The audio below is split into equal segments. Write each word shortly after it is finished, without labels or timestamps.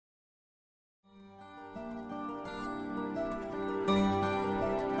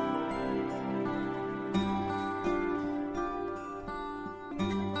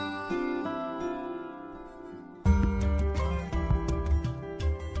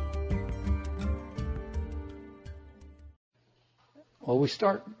Well, we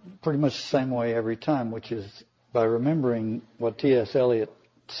start pretty much the same way every time, which is by remembering what T.S. Eliot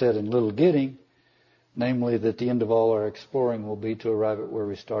said in Little Gidding, namely that the end of all our exploring will be to arrive at where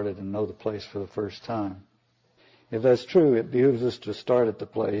we started and know the place for the first time. If that's true, it behooves us to start at the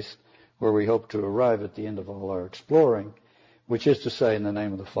place where we hope to arrive at the end of all our exploring, which is to say, in the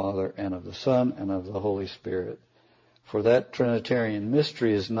name of the Father, and of the Son, and of the Holy Spirit. For that Trinitarian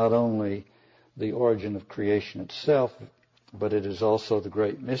mystery is not only the origin of creation itself, but it is also the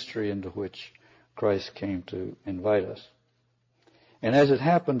great mystery into which Christ came to invite us. And as it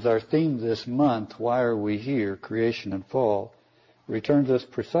happens, our theme this month, Why Are We Here? Creation and Fall, returns us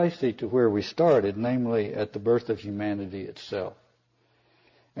precisely to where we started, namely at the birth of humanity itself.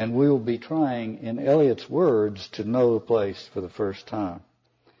 And we will be trying, in Eliot's words, to know the place for the first time.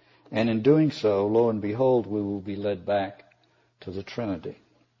 And in doing so, lo and behold, we will be led back to the Trinity.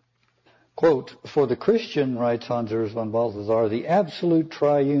 Quote, for the Christian, writes Hans Urs von Balthasar, the absolute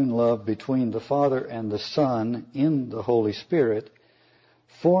triune love between the Father and the Son in the Holy Spirit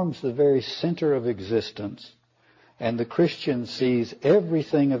forms the very center of existence, and the Christian sees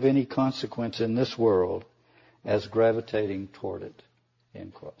everything of any consequence in this world as gravitating toward it.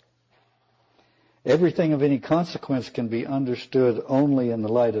 End quote. Everything of any consequence can be understood only in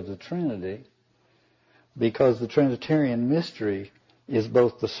the light of the Trinity, because the Trinitarian mystery is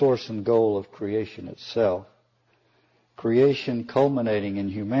both the source and goal of creation itself. Creation culminating in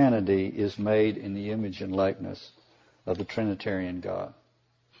humanity is made in the image and likeness of the Trinitarian God.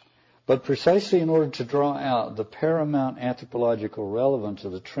 But precisely in order to draw out the paramount anthropological relevance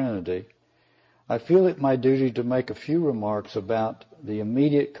of the Trinity, I feel it my duty to make a few remarks about the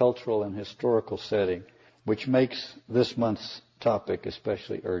immediate cultural and historical setting, which makes this month's topic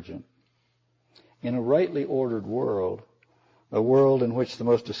especially urgent. In a rightly ordered world, a world in which the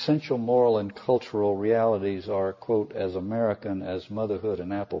most essential moral and cultural realities are, quote, as American as motherhood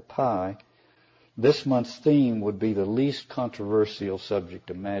and apple pie, this month's theme would be the least controversial subject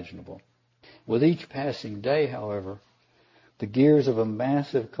imaginable. With each passing day, however, the gears of a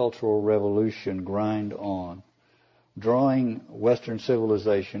massive cultural revolution grind on, drawing Western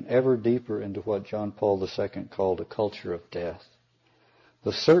civilization ever deeper into what John Paul II called a culture of death,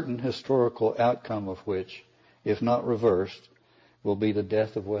 the certain historical outcome of which, if not reversed, will be the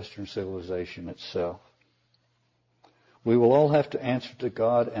death of Western civilization itself. We will all have to answer to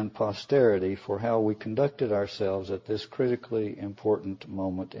God and posterity for how we conducted ourselves at this critically important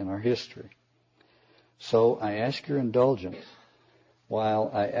moment in our history. So I ask your indulgence while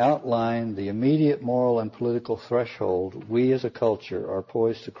I outline the immediate moral and political threshold we as a culture are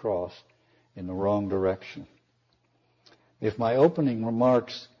poised to cross in the wrong direction. If my opening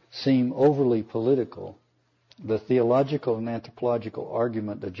remarks seem overly political, the theological and anthropological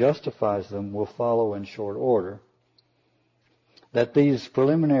argument that justifies them will follow in short order. That these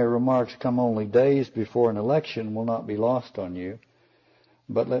preliminary remarks come only days before an election will not be lost on you,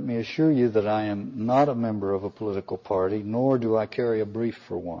 but let me assure you that I am not a member of a political party, nor do I carry a brief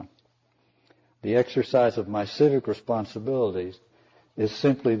for one. The exercise of my civic responsibilities is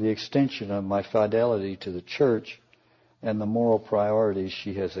simply the extension of my fidelity to the Church and the moral priorities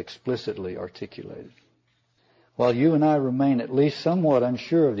she has explicitly articulated. While you and I remain at least somewhat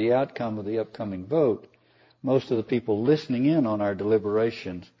unsure of the outcome of the upcoming vote, most of the people listening in on our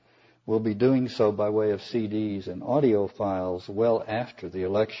deliberations will be doing so by way of CDs and audio files well after the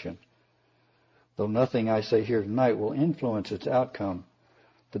election. Though nothing I say here tonight will influence its outcome,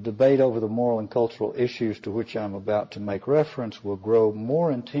 the debate over the moral and cultural issues to which I'm about to make reference will grow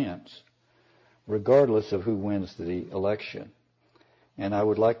more intense regardless of who wins the election. And I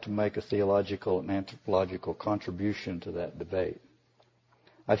would like to make a theological and anthropological contribution to that debate.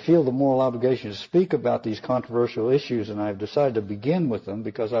 I feel the moral obligation to speak about these controversial issues, and I've decided to begin with them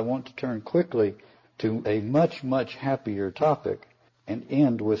because I want to turn quickly to a much, much happier topic and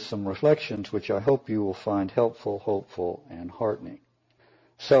end with some reflections which I hope you will find helpful, hopeful, and heartening.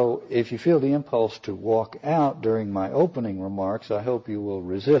 So if you feel the impulse to walk out during my opening remarks, I hope you will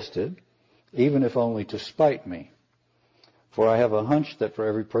resist it, even if only to spite me. For I have a hunch that for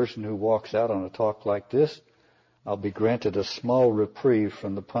every person who walks out on a talk like this, I'll be granted a small reprieve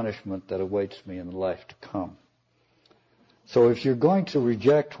from the punishment that awaits me in the life to come. So if you're going to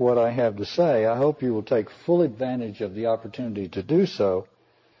reject what I have to say, I hope you will take full advantage of the opportunity to do so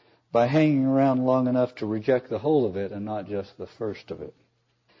by hanging around long enough to reject the whole of it and not just the first of it.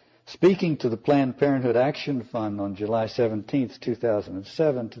 Speaking to the Planned Parenthood Action Fund on July 17,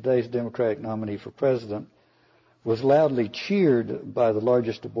 2007, today's Democratic nominee for president was loudly cheered by the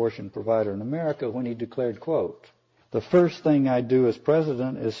largest abortion provider in America when he declared, quote, "The first thing I do as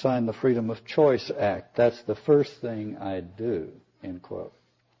president is sign the Freedom of Choice Act. That's the first thing I do." end quote.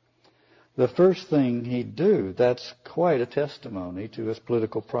 The first thing he'd do, that's quite a testimony to his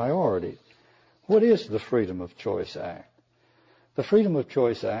political priority. What is the Freedom of Choice Act? The Freedom of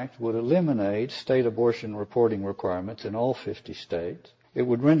Choice Act would eliminate state abortion reporting requirements in all 50 states. It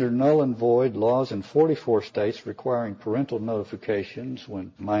would render null and void laws in 44 states requiring parental notifications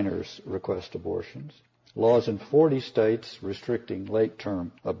when minors request abortions, laws in 40 states restricting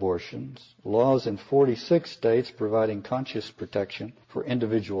late-term abortions, laws in 46 states providing conscience protection for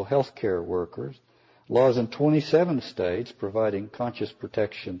individual health care workers, laws in 27 states providing conscience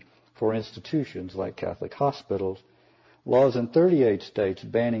protection for institutions like Catholic hospitals, laws in 38 states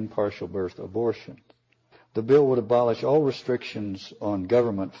banning partial birth abortions. The bill would abolish all restrictions on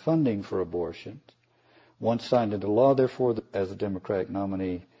government funding for abortions. Once signed into law, therefore, as the Democratic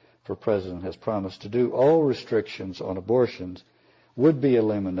nominee for president has promised to do, all restrictions on abortions would be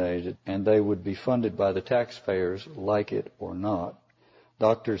eliminated, and they would be funded by the taxpayers, like it or not.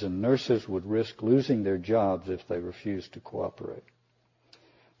 Doctors and nurses would risk losing their jobs if they refused to cooperate.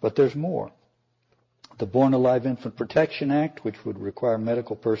 But there's more. The Born Alive Infant Protection Act, which would require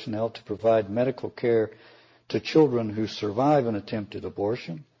medical personnel to provide medical care to children who survive an attempted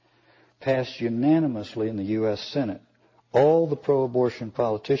abortion, passed unanimously in the U.S. Senate, all the pro-abortion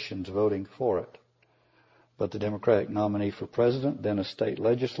politicians voting for it. But the Democratic nominee for president, then a state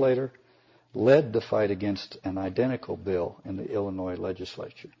legislator, led the fight against an identical bill in the Illinois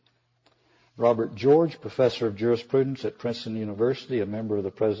legislature. Robert George, professor of jurisprudence at Princeton University, a member of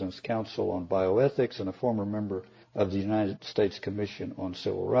the President's Council on Bioethics, and a former member of the United States Commission on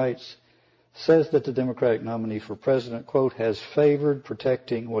Civil Rights, says that the Democratic nominee for president, quote, has favored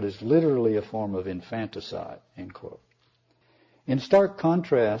protecting what is literally a form of infanticide, end quote. In stark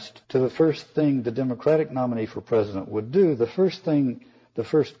contrast to the first thing the Democratic nominee for president would do, the first thing the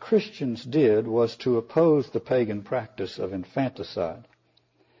first Christians did was to oppose the pagan practice of infanticide.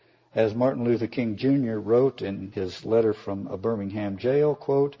 As Martin Luther King Jr. wrote in his letter from a Birmingham jail,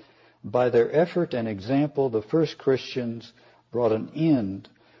 quote, by their effort and example, the first Christians brought an end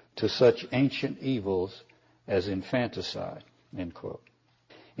to such ancient evils as infanticide, end quote.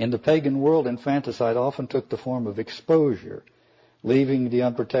 In the pagan world, infanticide often took the form of exposure, leaving the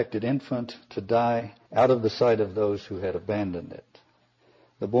unprotected infant to die out of the sight of those who had abandoned it.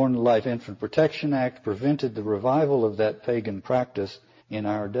 The Born Alive Infant Protection Act prevented the revival of that pagan practice in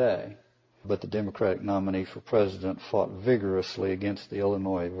our day, but the Democratic nominee for president fought vigorously against the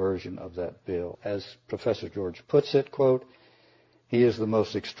Illinois version of that bill. As Professor George puts it, quote, he is the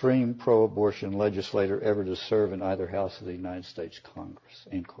most extreme pro-abortion legislator ever to serve in either house of the United States Congress,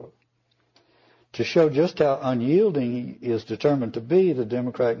 end quote. To show just how unyielding he is determined to be, the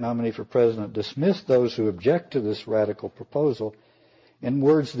Democratic nominee for president dismissed those who object to this radical proposal in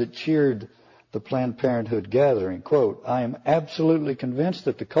words that cheered the Planned Parenthood gathering. Quote, I am absolutely convinced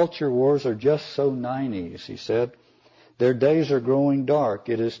that the culture wars are just so 90s, he said. Their days are growing dark.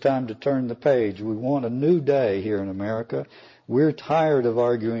 It is time to turn the page. We want a new day here in America. We're tired of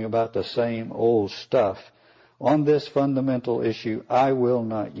arguing about the same old stuff. On this fundamental issue, I will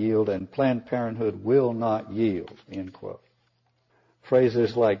not yield, and Planned Parenthood will not yield, end quote.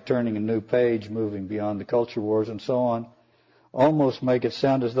 Phrases like turning a new page, moving beyond the culture wars, and so on, almost make it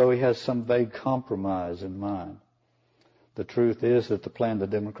sound as though he has some vague compromise in mind. The truth is that the plan the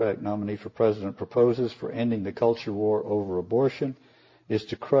Democratic nominee for president proposes for ending the culture war over abortion is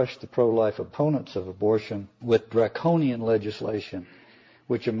to crush the pro-life opponents of abortion with draconian legislation,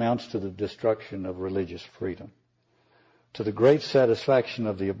 which amounts to the destruction of religious freedom. To the great satisfaction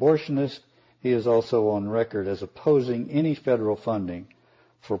of the abortionist, he is also on record as opposing any federal funding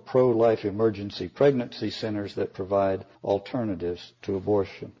for pro-life emergency pregnancy centers that provide alternatives to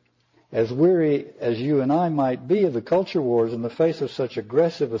abortion. As weary as you and I might be of the culture wars, in the face of such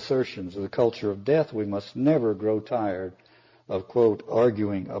aggressive assertions of the culture of death, we must never grow tired of, quote,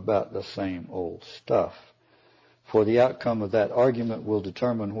 arguing about the same old stuff. For the outcome of that argument will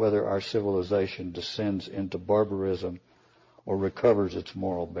determine whether our civilization descends into barbarism or recovers its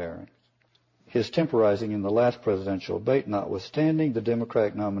moral bearings. His temporizing in the last presidential debate notwithstanding, the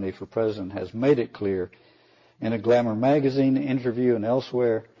Democratic nominee for president has made it clear in a Glamour magazine interview and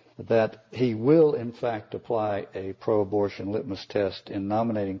elsewhere that he will, in fact, apply a pro-abortion litmus test in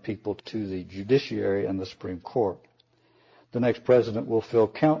nominating people to the judiciary and the Supreme Court. The next president will fill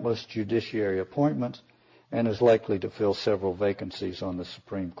countless judiciary appointments and is likely to fill several vacancies on the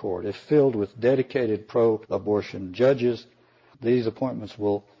Supreme Court. If filled with dedicated pro-abortion judges, these appointments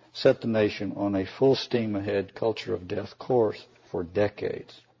will set the nation on a full steam ahead culture of death course for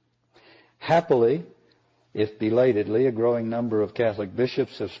decades. Happily, if belatedly, a growing number of Catholic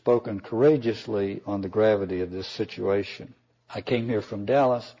bishops have spoken courageously on the gravity of this situation. I came here from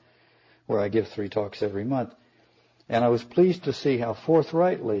Dallas, where I give 3 talks every month, and I was pleased to see how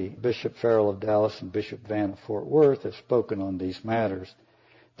forthrightly Bishop Farrell of Dallas and Bishop Vann of Fort Worth have spoken on these matters.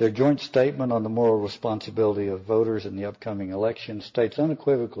 Their joint statement on the moral responsibility of voters in the upcoming election states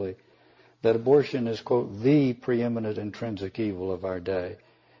unequivocally that abortion is, quote, the preeminent intrinsic evil of our day,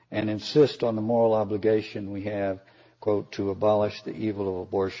 and insist on the moral obligation we have, quote, to abolish the evil of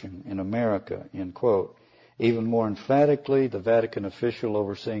abortion in America, end quote. Even more emphatically, the Vatican official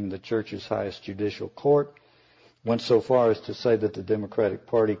overseeing the Church's highest judicial court went so far as to say that the Democratic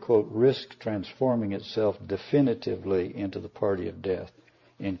Party, quote, risks transforming itself definitively into the party of death,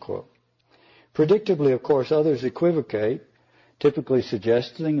 end quote. Predictably, of course, others equivocate, typically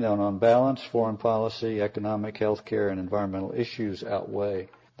suggesting that on balance, foreign policy, economic, healthcare, and environmental issues outweigh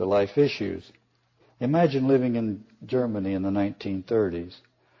the life issues. Imagine living in Germany in the 1930s.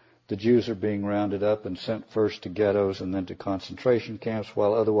 The Jews are being rounded up and sent first to ghettos and then to concentration camps,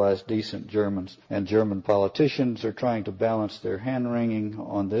 while otherwise decent Germans and German politicians are trying to balance their hand-wringing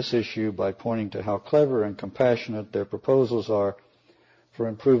on this issue by pointing to how clever and compassionate their proposals are for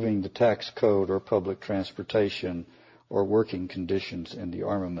improving the tax code or public transportation or working conditions in the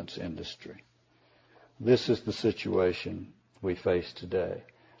armaments industry. This is the situation we face today.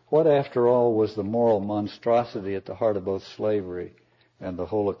 What, after all, was the moral monstrosity at the heart of both slavery and the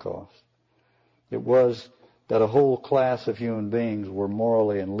Holocaust? It was that a whole class of human beings were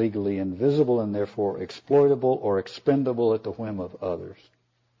morally and legally invisible and therefore exploitable or expendable at the whim of others.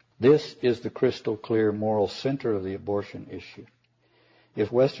 This is the crystal clear moral center of the abortion issue.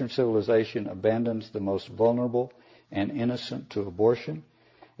 If Western civilization abandons the most vulnerable and innocent to abortion,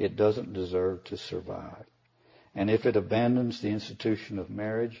 it doesn't deserve to survive. And if it abandons the institution of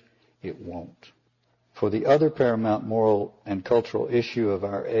marriage, it won't. For the other paramount moral and cultural issue of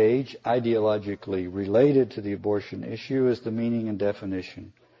our age, ideologically related to the abortion issue, is the meaning and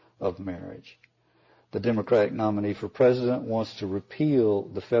definition of marriage. The Democratic nominee for president wants to repeal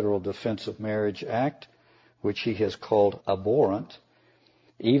the Federal Defense of Marriage Act, which he has called abhorrent,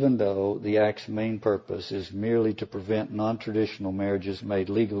 even though the act's main purpose is merely to prevent non-traditional marriages made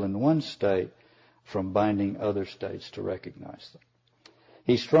legal in one state from binding other states to recognize them.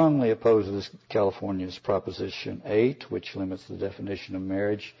 He strongly opposes California's Proposition 8, which limits the definition of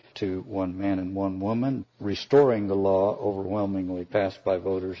marriage to one man and one woman, restoring the law overwhelmingly passed by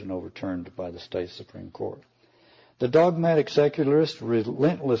voters and overturned by the state Supreme Court. The dogmatic secularists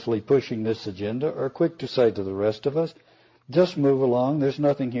relentlessly pushing this agenda are quick to say to the rest of us, just move along, there's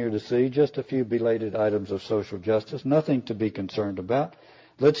nothing here to see, just a few belated items of social justice, nothing to be concerned about.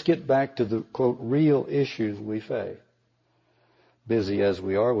 Let's get back to the, quote, real issues we face. Busy as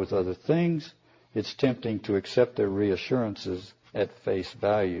we are with other things, it's tempting to accept their reassurances at face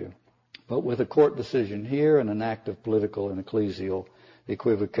value. But with a court decision here and an act of political and ecclesial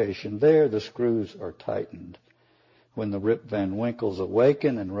equivocation there, the screws are tightened. When the Rip Van Winkles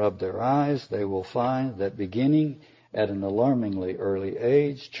awaken and rub their eyes, they will find that beginning at an alarmingly early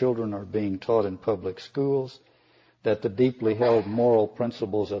age, children are being taught in public schools that the deeply held moral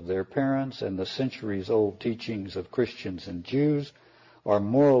principles of their parents and the centuries-old teachings of Christians and Jews are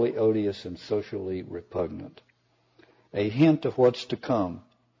morally odious and socially repugnant. A hint of what's to come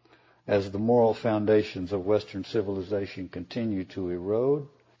as the moral foundations of Western civilization continue to erode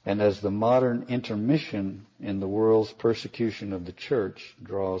and as the modern intermission in the world's persecution of the church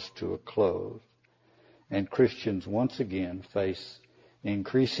draws to a close, and Christians once again face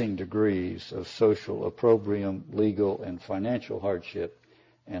increasing degrees of social opprobrium, legal and financial hardship,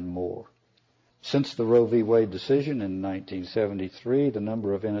 and more. Since the Roe v. Wade decision in 1973, the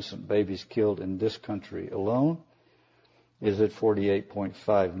number of innocent babies killed in this country alone is at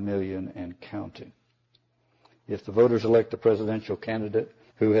 48.5 million and counting. If the voters elect a presidential candidate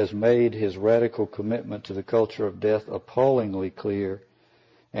who has made his radical commitment to the culture of death appallingly clear,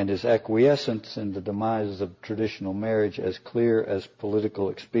 and his acquiescence in the demise of traditional marriage as clear as political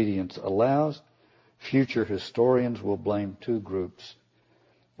expedience allows, future historians will blame two groups,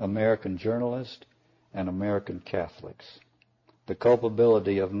 American journalists and American Catholics. The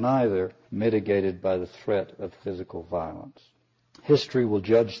culpability of neither mitigated by the threat of physical violence. History will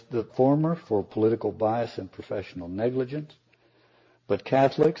judge the former for political bias and professional negligence, but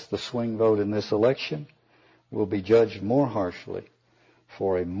Catholics, the swing vote in this election, will be judged more harshly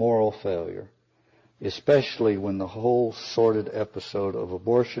for a moral failure, especially when the whole sordid episode of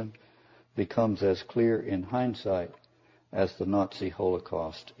abortion becomes as clear in hindsight as the Nazi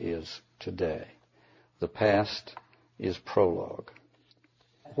Holocaust is today. The past is prologue.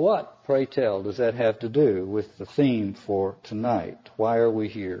 What, pray tell, does that have to do with the theme for tonight? Why are we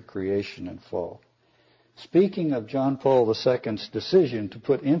here, creation and fall? Speaking of John Paul II's decision to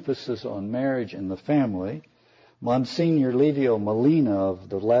put emphasis on marriage and the family, Monsignor Livio Molina of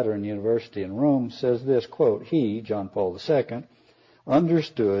the Lateran University in Rome says this, quote, he, John Paul II,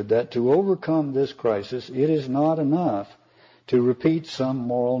 understood that to overcome this crisis, it is not enough to repeat some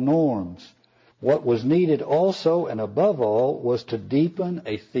moral norms. What was needed also and above all was to deepen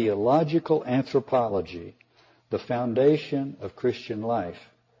a theological anthropology, the foundation of Christian life,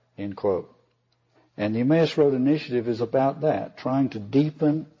 end quote. And the Emmaus Road Initiative is about that, trying to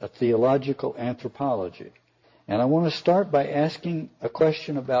deepen a theological anthropology. And I want to start by asking a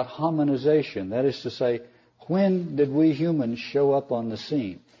question about hominization. That is to say, when did we humans show up on the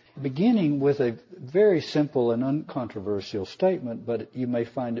scene? Beginning with a very simple and uncontroversial statement, but you may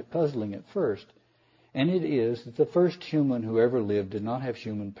find it puzzling at first. And it is that the first human who ever lived did not have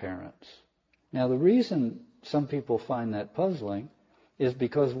human parents. Now, the reason some people find that puzzling is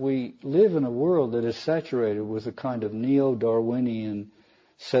because we live in a world that is saturated with a kind of neo-Darwinian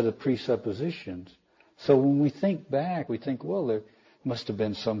set of presuppositions. So when we think back, we think, well, there must have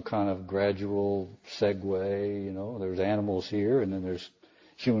been some kind of gradual segue, there's animals here, and then there's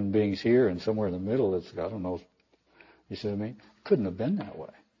human beings here, and somewhere in the middle it's, I don't know, you see what I mean? Couldn't have been that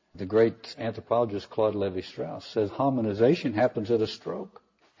way. The great anthropologist Claude Lévi-Strauss says hominization happens at a stroke,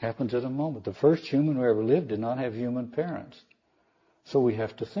 happens at a moment. The first human who ever lived did not have human parents. So we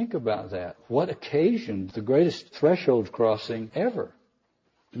have to think about that. What occasioned the greatest threshold crossing ever?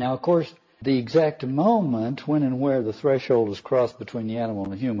 Now, of course, the exact moment when and where the threshold is crossed between the animal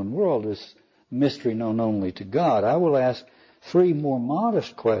and the human world is a mystery known only to God. I will ask three more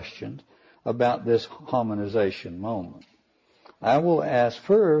modest questions about this hominization moment. I will ask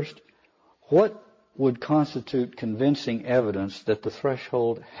first, what would constitute convincing evidence that the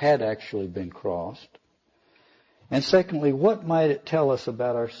threshold had actually been crossed? And secondly, what might it tell us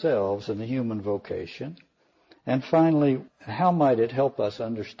about ourselves and the human vocation? And finally, how might it help us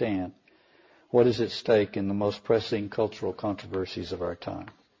understand what is at stake in the most pressing cultural controversies of our time?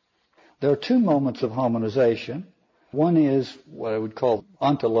 There are two moments of hominization. One is what I would call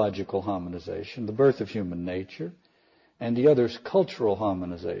ontological hominization, the birth of human nature, and the other is cultural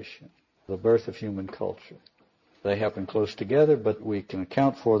hominization, the birth of human culture. They happen close together, but we can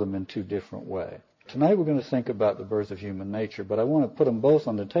account for them in two different ways. Tonight we're going to think about the birth of human nature, but I want to put them both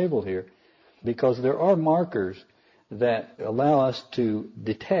on the table here because there are markers that allow us to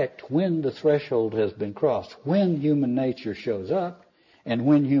detect when the threshold has been crossed, when human nature shows up, and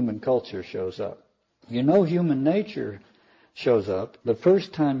when human culture shows up. Human nature shows up the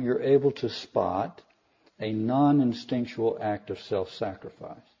first time you're able to spot a non-instinctual act of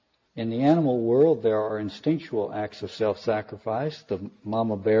self-sacrifice. In the animal world, there are instinctual acts of self-sacrifice. The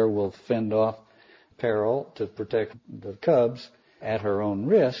mama bear will fend off peril to protect the cubs at her own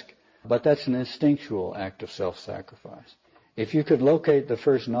risk, but that's an instinctual act of self-sacrifice. If you could locate the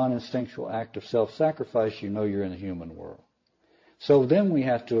first non-instinctual act of self-sacrifice, you're in the human world. So then we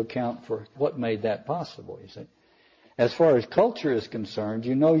have to account for what made that possible, you see. As far as culture is concerned,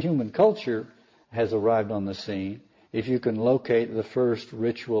 human culture has arrived on the scene if you can locate the first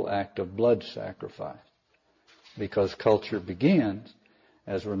ritual act of blood sacrifice. Because culture begins,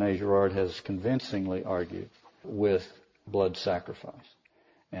 as René Girard has convincingly argued, with blood sacrifice.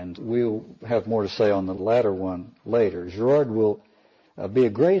 And we'll have more to say on the latter one later. Girard will be a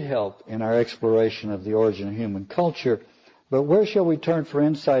great help in our exploration of the origin of human culture, but where shall we turn for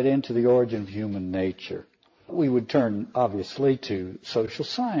insight into the origin of human nature? We would turn, obviously, to social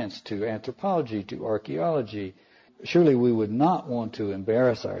science, to anthropology, to archaeology. Surely we would not want to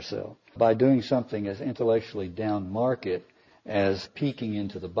embarrass ourselves by doing something as intellectually down market as peeking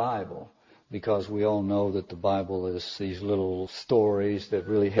into the Bible, because we all know that the Bible is these little stories that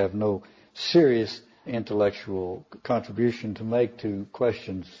really have no serious intellectual contribution to make to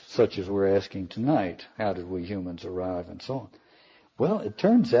questions such as we're asking tonight. How did we humans arrive and so on? Well, it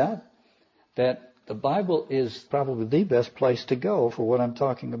turns out that the Bible is probably the best place to go for what I'm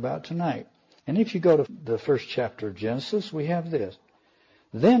talking about tonight. And if you go to the first chapter of Genesis, we have this.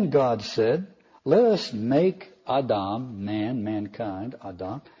 Then God said, let us make Adam, mankind,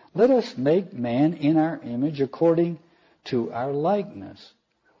 Adam, let us make man in our image according to our likeness.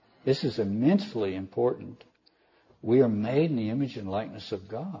 This is immensely important. We are made in the image and likeness of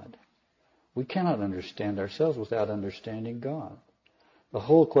God. We cannot understand ourselves without understanding God. The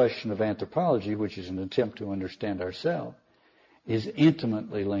whole question of anthropology, which is an attempt to understand ourselves, is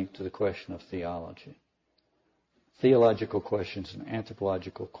intimately linked to the question of theology. Theological questions and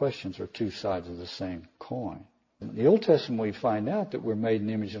anthropological questions are two sides of the same coin. In the Old Testament, we find out that we're made in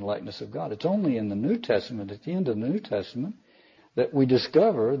the image and likeness of God. It's only in the New Testament, at the end of the New Testament, that we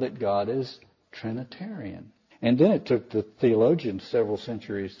discover that God is Trinitarian. And then it took the theologians several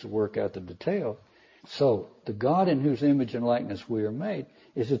centuries to work out the detail. So the God in whose image and likeness we are made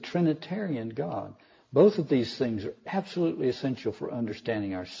is a Trinitarian God. Both of these things are absolutely essential for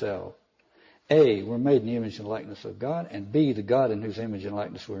understanding ourselves. A, we're made in the image and likeness of God, and B, the God in whose image and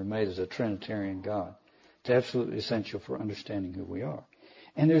likeness we are made is a Trinitarian God. It's absolutely essential for understanding who we are.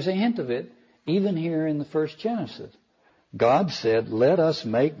 And there's a hint of it even here in the first Genesis. God said, let us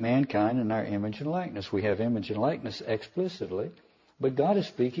make mankind in our image and likeness. We have image and likeness explicitly, but God is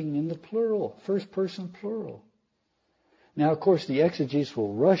speaking in the plural, first person plural. Now, of course, the exegetes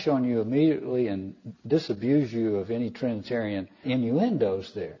will rush on you immediately and disabuse you of any Trinitarian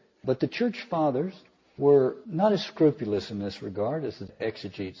innuendos there. But the church fathers were not as scrupulous in this regard as the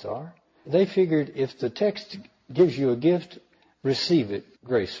exegetes are. They figured if the text gives you a gift, receive it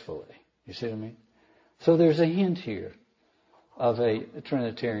gracefully. You see what I mean? So there's a hint here of a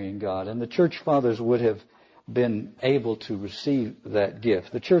Trinitarian God. And the church fathers would have been able to receive that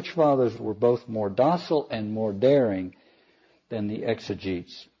gift. The church fathers were both more docile and more daring than the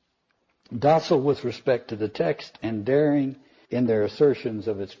exegetes. Docile with respect to the text and daring in their assertions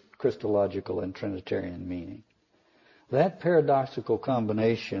of its Christological and Trinitarian meaning. That paradoxical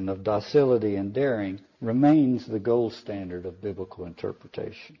combination of docility and daring remains the gold standard of biblical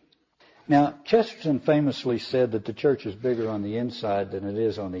interpretation. Now, Chesterton famously said that the church is bigger on the inside than it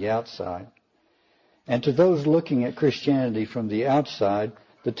is on the outside. And to those looking at Christianity from the outside,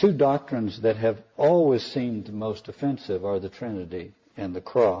 the two doctrines that have always seemed the most offensive are the Trinity and the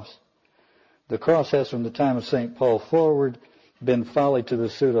cross. The cross has, from the time of St. Paul forward, been folly to the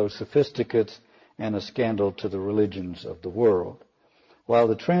pseudo-sophisticates and a scandal to the religions of the world, while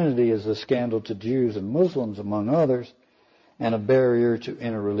the Trinity is a scandal to Jews and Muslims, among others, and a barrier to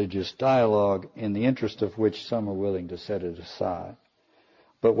interreligious dialogue, in the interest of which some are willing to set it aside.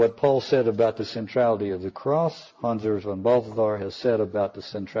 But what Paul said about the centrality of the cross, Hans Urs von Balthasar has said about the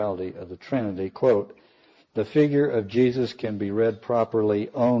centrality of the Trinity, quote, the figure of Jesus can be read properly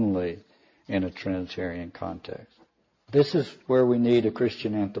only in a Trinitarian context. This is where we need a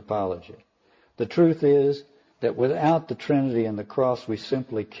Christian anthropology. The truth is that without the Trinity and the cross, we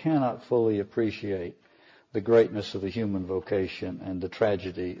simply cannot fully appreciate the greatness of the human vocation and the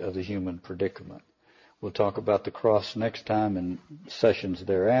tragedy of the human predicament. We'll talk about the cross next time in sessions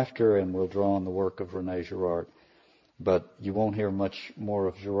thereafter, and we'll draw on the work of René Girard. But you won't hear much more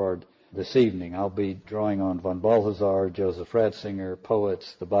of Girard this evening. I'll be drawing on von Balthasar, Joseph Ratzinger,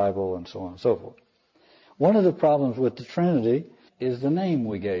 poets, the Bible, and so on and so forth. One of the problems with the Trinity is the name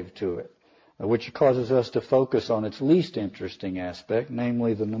we gave to it, which causes us to focus on its least interesting aspect,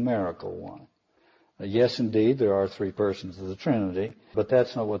 namely the numerical one. Yes, indeed, there are three persons of the Trinity, but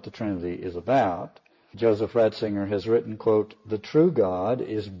that's not what the Trinity is about. Joseph Ratzinger has written, quote, the true God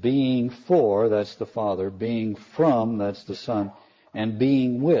is being for, that's the Father, being from, that's the Son, and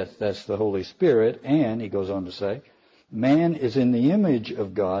being with, that's the Holy Spirit, and, he goes on to say, man is in the image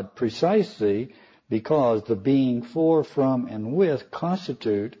of God precisely because the being for, from, and with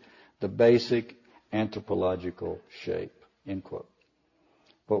constitute the basic anthropological shape, end quote.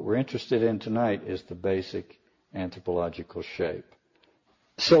 What we're interested in tonight is the basic anthropological shape.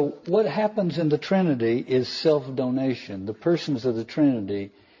 So what happens in the Trinity is self-donation. The persons of the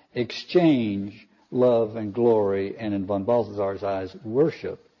Trinity exchange love and glory, and in von Balthasar's eyes,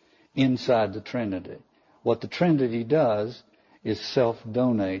 worship inside the Trinity. What the Trinity does is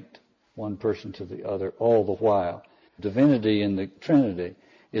self-donate one person to the other all the while. Divinity in the Trinity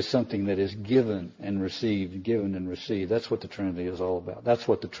is something that is given and received, given and received. That's what the Trinity is all about. That's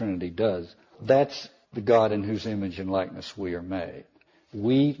what the Trinity does. That's the God in whose image and likeness we are made.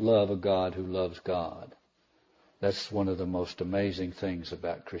 We love a God who loves God. That's one of the most amazing things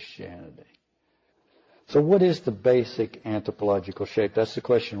about Christianity. So what is the basic anthropological shape? That's the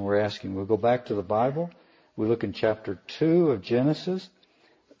question we're asking. We'll go back to the Bible. We look in chapter 2 of Genesis.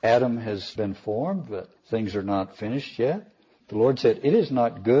 Adam has been formed, but things are not finished yet. The Lord said, it is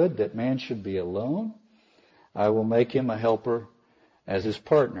not good that man should be alone. I will make him a helper as his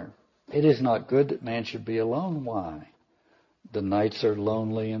partner. It is not good that man should be alone. Why? The nights are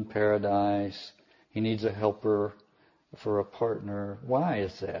lonely in paradise. He needs a helper for a partner. Why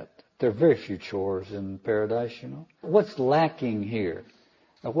is that? There are very few chores in paradise, you know. What's lacking here?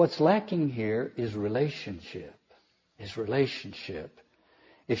 What's lacking here is relationship.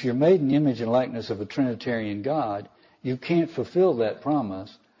 If you're made in the image and likeness of a Trinitarian God, you can't fulfill that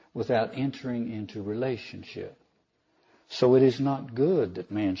promise without entering into relationship. So it is not good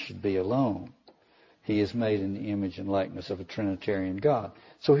that man should be alone. He is made in the image and likeness of a Trinitarian God.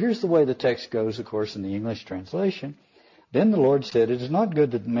 So here's the way the text goes, of course, in the English translation. Then the Lord said, "It is not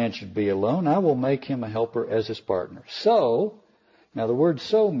good that the man should be alone. I will make him a helper as his partner." So, now the word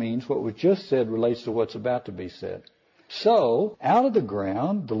 "so" means what was just said relates to what's about to be said. So, out of the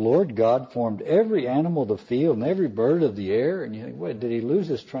ground, the Lord God formed every animal of the field and every bird of the air. And you think, wait, did he lose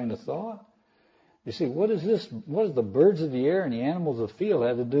his train of thought? You see, what does the birds of the air and the animals of the field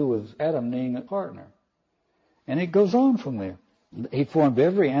have to do with Adam needing a partner? And it goes on from there. He formed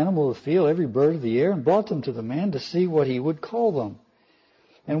every animal of the field, every bird of the air, and brought them to the man to see what he would call them.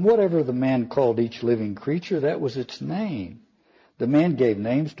 And whatever the man called each living creature, that was its name. The man gave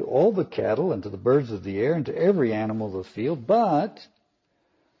names to all the cattle and to the birds of the air and to every animal of the field, but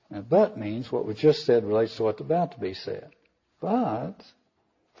means what was just said relates to what's about to be said. But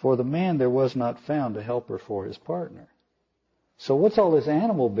for the man there was not found a helper for his partner. So what's all this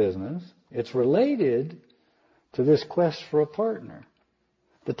animal business? It's related to this quest for a partner.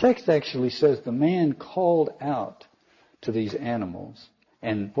 The text actually says the man called out to these animals,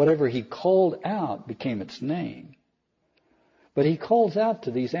 and whatever he called out became its name. But he calls out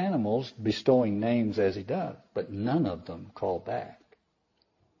to these animals, bestowing names as he does, but none of them call back.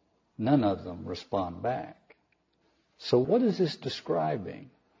 None of them respond back. So what is this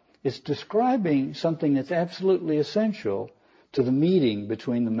describing? It's describing something that's absolutely essential to the meeting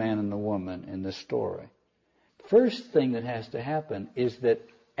between the man and the woman in this story. First thing that has to happen is that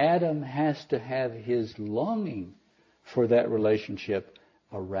Adam has to have his longing for that relationship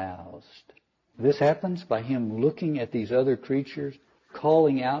aroused. This happens by him looking at these other creatures,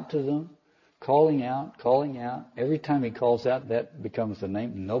 calling out to them, calling out. Every time he calls out, that becomes the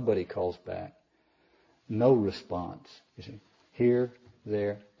name. Nobody calls back. No response. You see, here,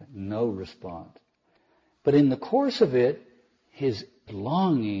 there, no response. But in the course of it, his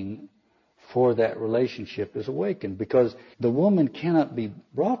longing for that relationship is awakened, because the woman cannot be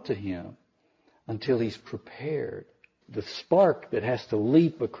brought to him until he's prepared. The spark that has to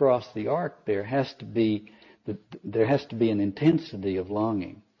leap across the arc there has to be an intensity of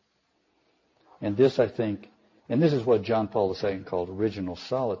longing. And this, I think, and this is what John Paul II called original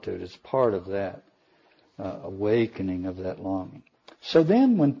solitude. It's part of that awakening of that longing. So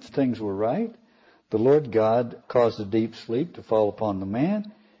then, when things were right, the Lord God caused a deep sleep to fall upon the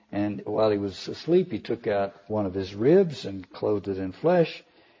man, and while he was asleep, he took out one of his ribs and clothed it in flesh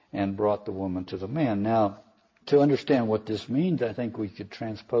and brought the woman to the man. Now, to understand what this means, I think we could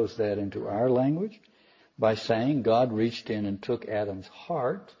transpose that into our language by saying God reached in and took Adam's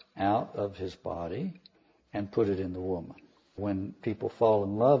heart out of his body and put it in the woman. When people fall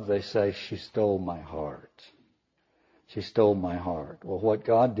in love, they say, "She stole my heart. She stole my heart." Well, what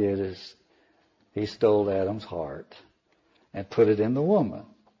God did is he stole Adam's heart and put it in the woman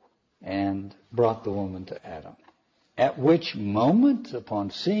and brought the woman to Adam. At which moment,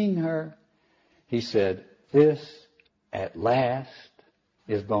 upon seeing her, he said, "This, at last,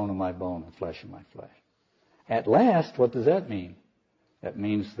 is bone of my bone and flesh of my flesh." At last, what does that mean? That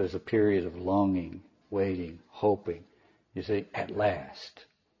means there's a period of longing, waiting, hoping. You see, at last,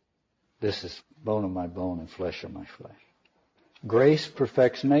 this is bone of my bone and flesh of my flesh. Grace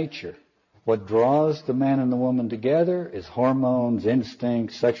perfects nature. What draws the man and the woman together is hormones,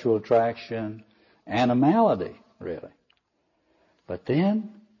 instincts, sexual attraction, animality, really. But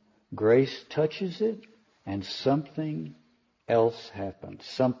then grace touches it, and something else happens.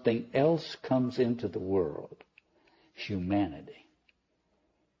 Something else comes into the world. Humanity.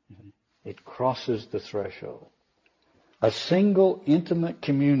 It crosses the threshold. A single intimate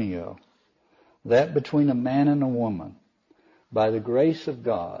communio, that between a man and a woman, by the grace of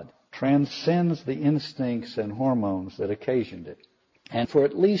God, transcends the instincts and hormones that occasioned it, and for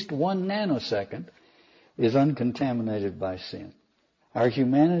at least 1 nanosecond is uncontaminated by sin. Our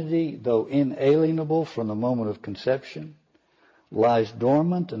humanity, though inalienable from the moment of conception, lies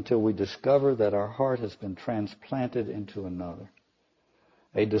dormant until we discover that our heart has been transplanted into another.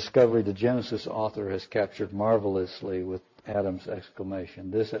 A discovery the Genesis author has captured marvelously with Adam's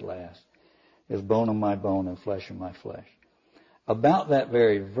exclamation, "This at last is bone of my bone and flesh of my flesh." About that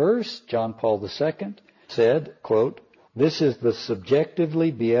very verse, John Paul II said, quote, "This is the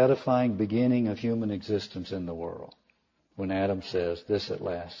subjectively beatifying beginning of human existence in the world." When Adam says, "This at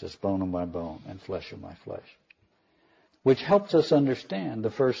last is bone of my bone and flesh of my flesh." Which helps us understand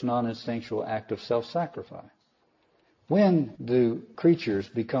the first non-instinctual act of self-sacrifice. When do creatures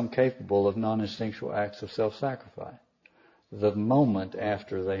become capable of non-instinctual acts of self-sacrifice? The moment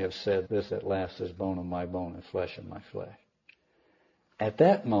after they have said, "This at last is bone of my bone and flesh of my flesh." At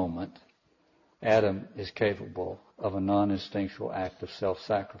that moment, Adam is capable of a non-instinctual act of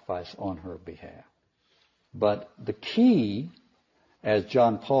self-sacrifice on her behalf. But the key as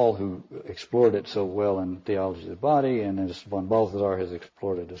John Paul, who explored it so well in Theology of the Body, and as von Balthasar has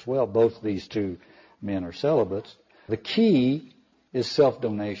explored it as well. Both these two men are celibates. The key is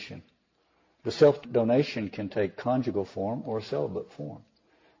self-donation. The self-donation can take conjugal form or celibate form.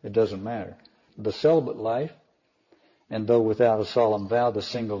 It doesn't matter. The celibate life, and though without a solemn vow, the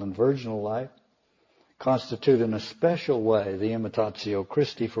single and virginal life, constitute in a special way the imitatio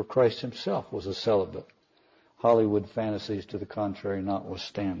Christi, for Christ himself was a celibate, Hollywood fantasies to the contrary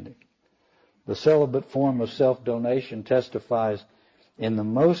notwithstanding. The celibate form of self-donation testifies in the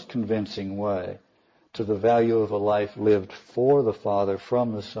most convincing way to the value of a life lived for the Father,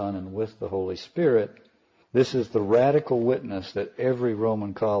 from the Son, and with the Holy Spirit. This is the radical witness that every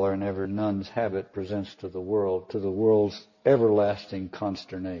Roman collar and every nun's habit presents to the world's everlasting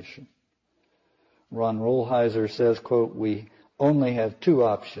consternation. Ron Rolheiser says, quote, "We only have two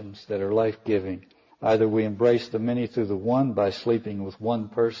options that are life-giving. Either we embrace the many through the one by sleeping with one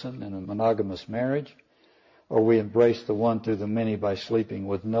person in a monogamous marriage, or we embrace the one through the many by sleeping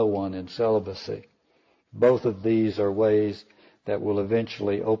with no one in celibacy. Both of these are ways that will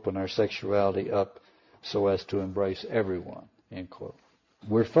eventually open our sexuality up so as to embrace everyone," end quote.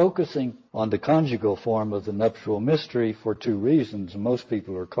 We're focusing on the conjugal form of the nuptial mystery for two reasons. Most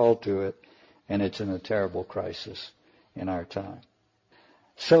people are called to it, and it's in a terrible crisis in our time.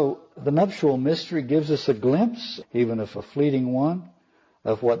 So the nuptial mystery gives us a glimpse, even if a fleeting one,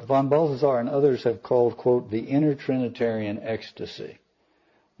 of what von Balthasar and others have called, quote, the inner Trinitarian ecstasy.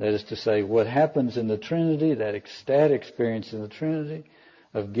 That is to say, what happens in the Trinity, that ecstatic experience in the Trinity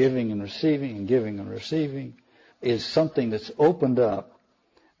of giving and receiving, is something that's opened up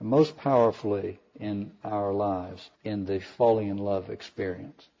most powerfully in our lives in the falling in love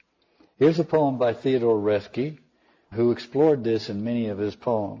experience. Here's a poem by Theodore Rethke, who explored this in many of his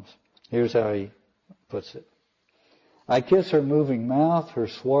poems. Here's how he puts it. I kiss her moving mouth, her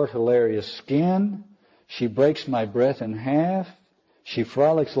swart hilarious skin. She breaks my breath in half. She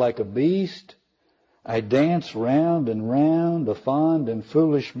frolics like a beast. I dance round and round, a fond and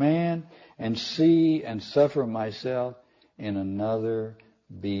foolish man, and see and suffer myself in another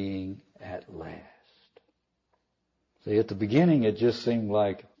being at last. See, at the beginning it just seemed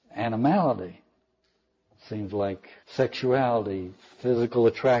like animality. Seems like sexuality, physical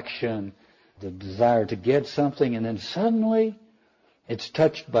attraction, the desire to get something, and then suddenly it's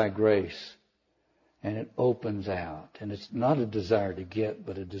touched by grace and it opens out. And it's not a desire to get,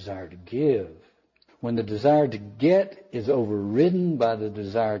 but a desire to give. When the desire to get is overridden by the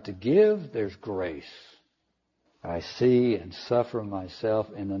desire to give, there's grace. I see and suffer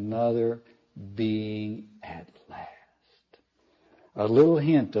myself in another being at last. A little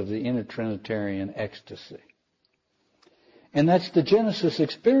hint of the inner Trinitarian ecstasy. And that's the Genesis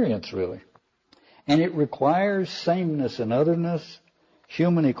experience, really. And it requires sameness and otherness,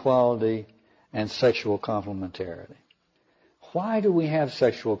 human equality, and sexual complementarity. Why do we have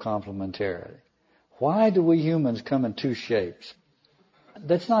sexual complementarity? Why do we humans come in two shapes?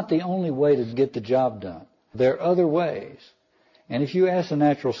 That's not the only way to get the job done. There are other ways. And if you ask a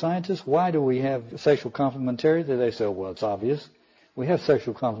natural scientist, why do we have sexual complementarity? They say, well, it's obvious. We have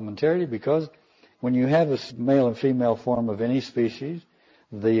sexual complementarity because when you have a male and female form of any species,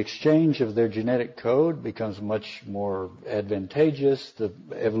 the exchange of their genetic code becomes much more advantageous. The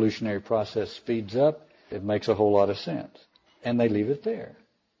evolutionary process speeds up. It makes a whole lot of sense. And they leave it there.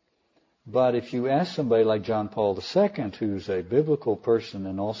 But if you ask somebody like John Paul II, who's a biblical person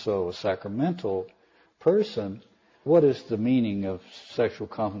and also a sacramental person, what is the meaning of sexual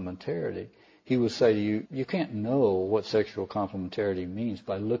complementarity? He would say to you, you can't know what sexual complementarity means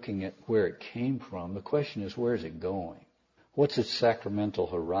by looking at where it came from. The question is, where is it going? What's its sacramental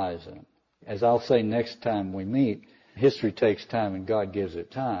horizon? As I'll say next time we meet, history takes time and God gives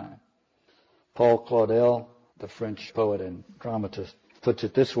it time. Paul Claudel, the French poet and dramatist, puts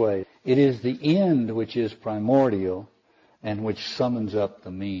it this way: it is the end which is primordial and which summons up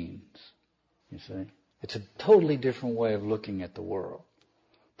the means. You see? It's a totally different way of looking at the world.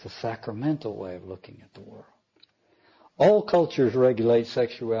 It's a sacramental way of looking at the world. All cultures regulate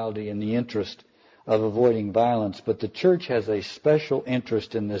sexuality in the interest of avoiding violence, but the Church has a special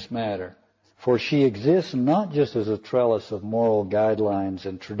interest in this matter, for she exists not just as a trellis of moral guidelines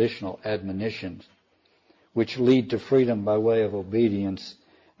and traditional admonitions, which lead to freedom by way of obedience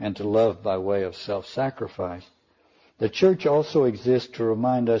and to love by way of self-sacrifice. The Church also exists to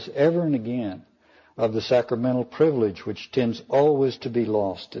remind us ever and again of the sacramental privilege which tends always to be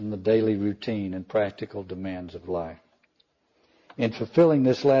lost in the daily routine and practical demands of life. In fulfilling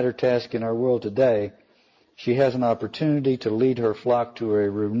this latter task in our world today, she has an opportunity to lead her flock to a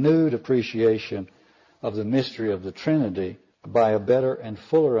renewed appreciation of the mystery of the Trinity by a better and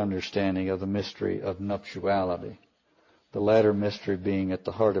fuller understanding of the mystery of nuptiality, the latter mystery being at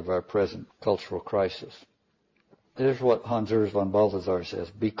the heart of our present cultural crisis. Here's what Hans Urs von Balthasar says.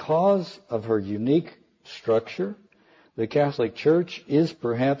 Because of her unique structure, the Catholic Church is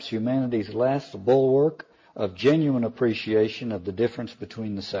perhaps humanity's last bulwark of genuine appreciation of the difference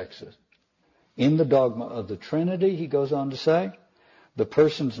between the sexes. In the dogma of the Trinity, he goes on to say, the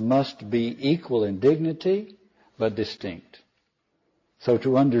persons must be equal in dignity, but distinct. So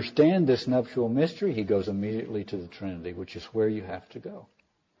to understand this nuptial mystery, he goes immediately to the Trinity, which is where you have to go.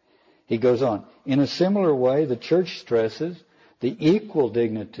 He goes on, in a similar way, the Church stresses the equal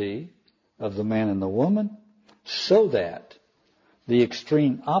dignity of the man and the woman, so that the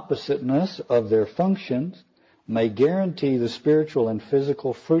extreme oppositeness of their functions may guarantee the spiritual and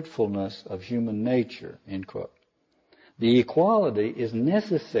physical fruitfulness of human nature, end quote. The equality is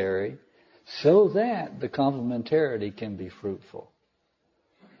necessary so that the complementarity can be fruitful.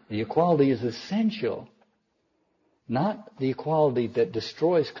 The equality is essential, not the equality that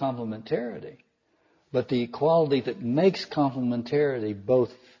destroys complementarity, but the equality that makes complementarity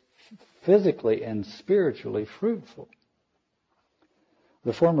both physically and spiritually fruitful.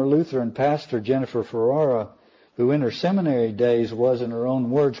 The former Lutheran pastor Jennifer Ferrara, who in her seminary days was, in her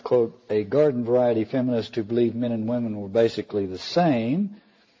own words, quote, a garden variety feminist who believed men and women were basically the same,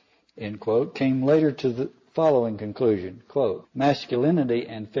 end quote, came later to the following conclusion, quote, masculinity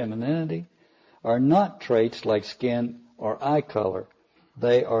and femininity are not traits like skin or eye color.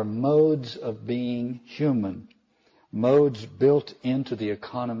 They are modes of being human, modes built into the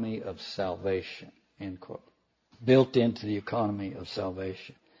economy of salvation, end quote. Built into the economy of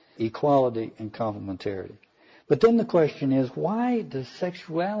salvation. Equality and complementarity. But then the question is, why does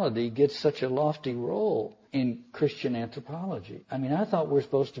sexuality get such a lofty role in Christian anthropology? I mean, I thought we're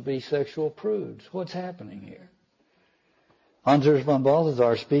supposed to be sexual prudes. What's happening here? Hans Urs von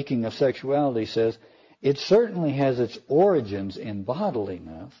Balthasar, speaking of sexuality, says, it certainly has its origins in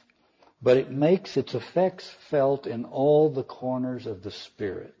bodiliness, but it makes its effects felt in all the corners of the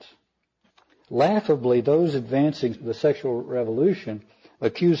spirit. Laughably, those advancing the sexual revolution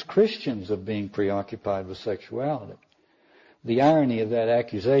accuse Christians of being preoccupied with sexuality. The irony of that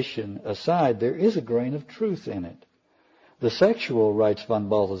accusation aside, there is a grain of truth in it. The sexual, writes von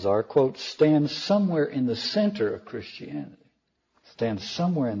Balthasar, quote, stands somewhere in the center of Christianity. Stands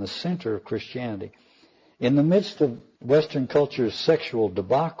somewhere in the center of Christianity. In the midst of Western culture's sexual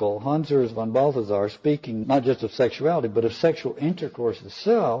debacle, Hans Urs von Balthasar, speaking not just of sexuality, but of sexual intercourse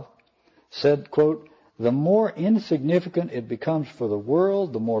itself, said, quote, the more insignificant it becomes for the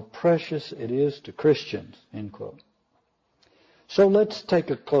world, the more precious it is to Christians, end quote. So let's take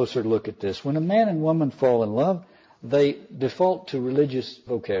a closer look at this. When a man and woman fall in love, they default to religious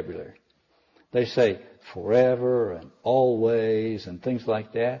vocabulary. They say forever and always and things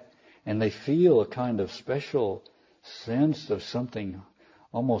like that, and they feel a kind of special sense of something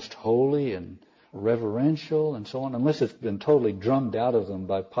almost holy and reverential and so on, unless it's been totally drummed out of them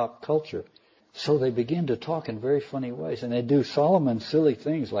by pop culture. So they begin to talk in very funny ways, and they do solemn and silly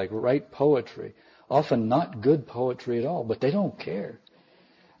things like write poetry, often not good poetry at all, but they don't care.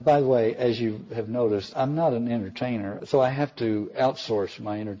 By the way, as you have noticed, I'm not an entertainer, so I have to outsource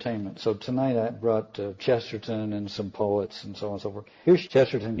my entertainment. So tonight I brought Chesterton and some poets and so on and so forth. Here's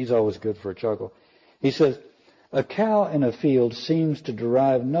Chesterton. He's always good for a chuckle. He says, a cow in a field seems to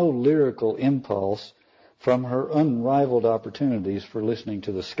derive no lyrical impulse from her unrivaled opportunities for listening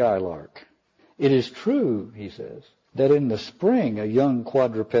to the skylark. It is true, he says, that in the spring a young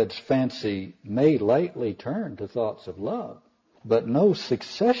quadruped's fancy may lightly turn to thoughts of love, but no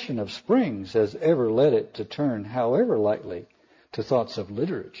succession of springs has ever led it to turn, however lightly, to thoughts of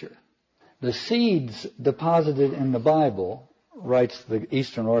literature. The seeds deposited in the Bible, writes the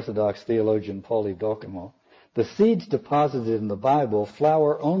Eastern Orthodox theologian Paul Evdokimov, the seeds deposited in the Bible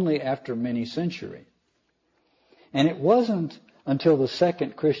flower only after many centuries. And it wasn't until the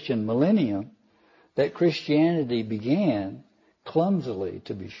second Christian millennium that Christianity began, clumsily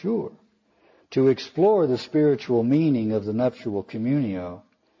to be sure, to explore the spiritual meaning of the nuptial communio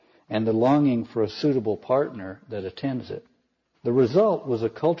and the longing for a suitable partner that attends it. The result was a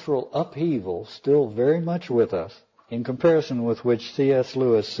cultural upheaval still very much with us, in comparison with which C.S.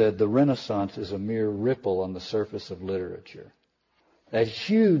 Lewis said the Renaissance is a mere ripple on the surface of literature. That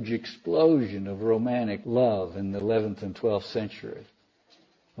huge explosion of romantic love in the 11th and 12th century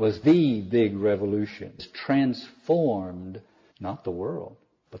was the big revolution. It transformed not the world,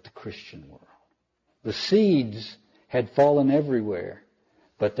 but the Christian world. The seeds had fallen everywhere,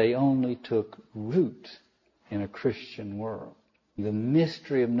 but they only took root in a Christian world. The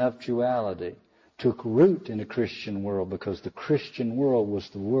mystery of nuptiality took root in a Christian world, because the Christian world was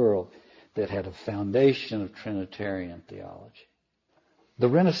the world that had a foundation of Trinitarian theology. The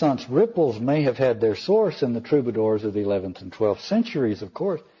Renaissance ripples may have had their source in the troubadours of the 11th and 12th centuries, of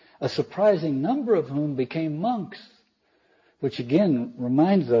course, a surprising number of whom became monks, which again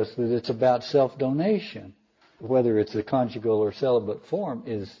reminds us that it's about self-donation. Whether it's a conjugal or celibate form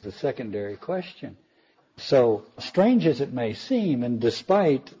is the secondary question. So, strange as it may seem, and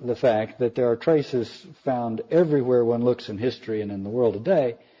despite the fact that there are traces found everywhere one looks in history and in the world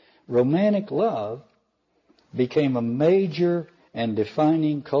today, romantic love became a major and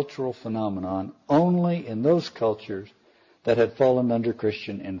defining cultural phenomenon only in those cultures that had fallen under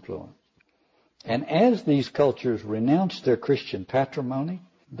Christian influence. And as these cultures renounce their Christian patrimony,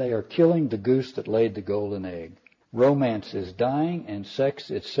 they are killing the goose that laid the golden egg. Romance is dying, and sex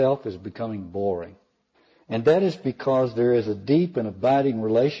itself is becoming boring. And that is because there is a deep and abiding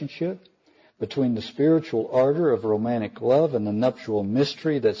relationship between the spiritual ardor of romantic love and the nuptial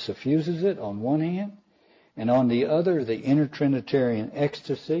mystery that suffuses it on one hand, and on the other, the inner Trinitarian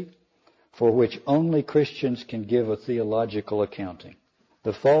ecstasy for which only Christians can give a theological accounting.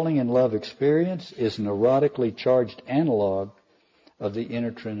 The falling in love experience is an erotically charged analog of the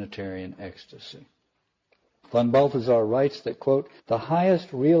inner Trinitarian ecstasy. Von Balthasar writes that, quote, the highest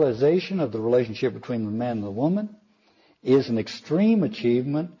realization of the relationship between the man and the woman is an extreme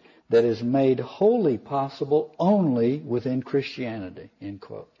achievement that is made wholly possible only within Christianity, end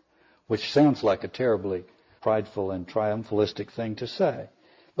quote, which sounds like a terribly prideful and triumphalistic thing to say.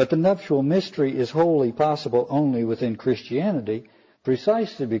 But the nuptial mystery is wholly possible only within Christianity,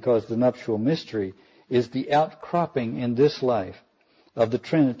 precisely because the nuptial mystery is the outcropping in this life of the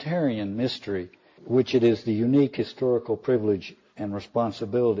Trinitarian mystery, which it is the unique historical privilege and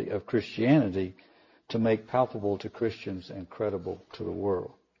responsibility of Christianity to make palpable to Christians and credible to the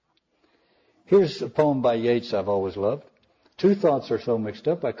world. Here's a poem by Yeats I've always loved. Two thoughts are so mixed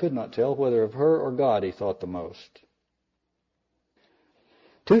up I could not tell whether of her or God he thought the most.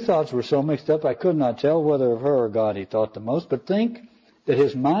 Two thoughts were so mixed up I could not tell whether of her or God he thought the most, but think that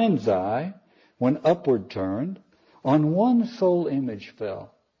his mind's eye, when upward turned, on one sole image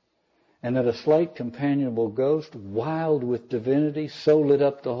fell, and that a slight companionable ghost, wild with divinity, so lit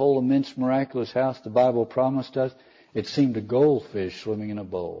up the whole immense miraculous house the Bible promised us, it seemed a goldfish swimming in a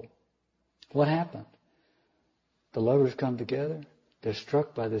bowl. What happened? The lovers come together. They're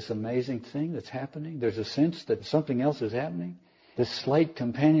struck by this amazing thing that's happening. There's a sense that something else is happening. This slight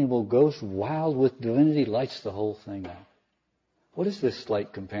companionable ghost, wild with divinity, lights the whole thing up. What is this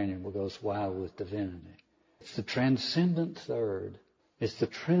slight companionable ghost, wild with divinity? It's the transcendent third. It's the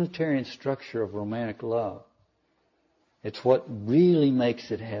Trinitarian structure of romantic love. It's what really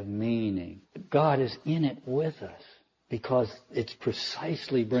makes it have meaning. God is in it with us because it's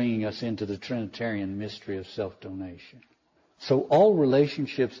precisely bringing us into the Trinitarian mystery of self-donation. So all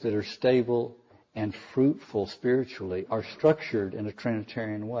relationships that are stable and fruitful spiritually are structured in a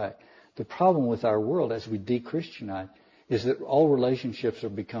Trinitarian way. The problem with our world as we de-Christianize is that all relationships are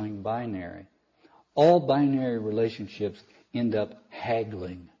becoming binary. All binary relationships end up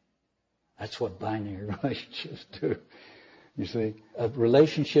haggling. That's what binary relationships do. You see, a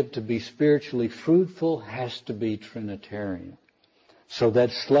relationship to be spiritually fruitful has to be Trinitarian. So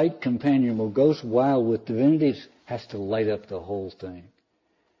that slight companionable ghost, wild with divinities, has to light up the whole thing.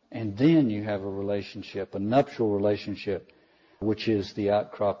 And then you have a relationship, a nuptial relationship, which is the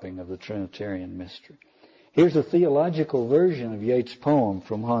outcropping of the Trinitarian mystery. Here's a theological version of Yeats' poem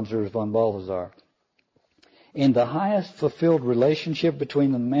from Hans Urs von Balthasar. In the highest fulfilled relationship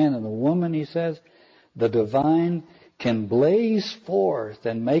between the man and the woman, he says, the divine can blaze forth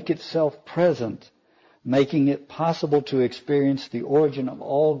and make itself present, making it possible to experience the origin of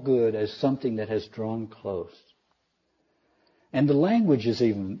all good as something that has drawn close. And the language is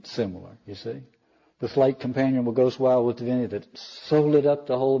even similar, you see. The slight companionable ghost, wild with divinity, that so lit up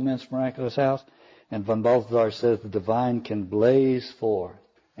the whole immense miraculous house. And von Balthasar says the divine can blaze forth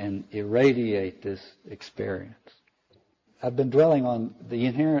and irradiate this experience. I've been dwelling on the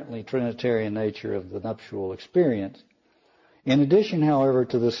inherently Trinitarian nature of the nuptial experience. In addition, however,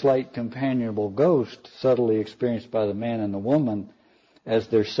 to the slight companionable ghost subtly experienced by the man and the woman as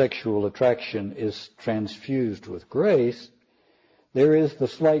their sexual attraction is transfused with grace, there is the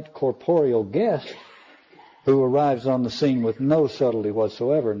slight corporeal guest who arrives on the scene with no subtlety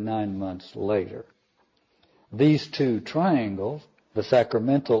whatsoever 9 months later. These two triangles, the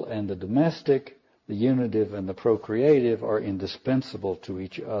sacramental and the domestic, the unitive and the procreative, are indispensable to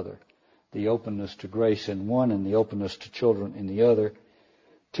each other. The openness to grace in one and the openness to children in the other,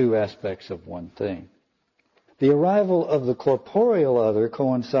 two aspects of one thing. The arrival of the corporeal other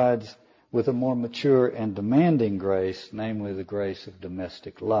coincides with a more mature and demanding grace, namely the grace of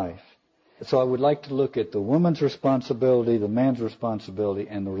domestic life. So I would like to look at the woman's responsibility, the man's responsibility,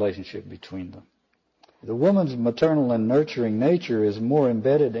 and the relationship between them. The woman's maternal and nurturing nature is more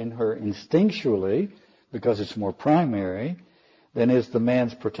embedded in her instinctually, because it's more primary, than is the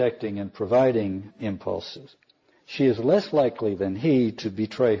man's protecting and providing impulses. She is less likely than he to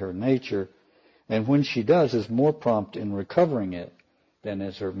betray her nature, and when she does, is more prompt in recovering it than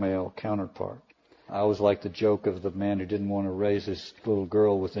is her male counterpart. I always like the joke of the man who didn't want to raise his little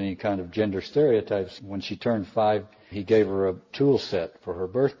girl with any kind of gender stereotypes. When she turned 5, he gave her a tool set for her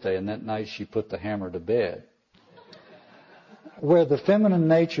birthday, and that night she put the hammer to bed. Where the feminine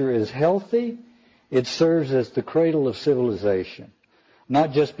nature is healthy, it serves as the cradle of civilization,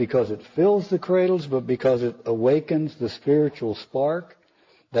 not just because it fills the cradles, but because it awakens the spiritual spark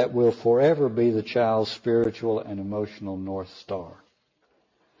that will forever be the child's spiritual and emotional North Star.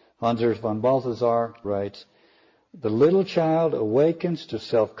 Hans Urs von Balthasar writes, "The little child awakens to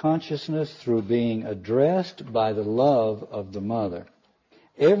self-consciousness through being addressed by the love of the mother.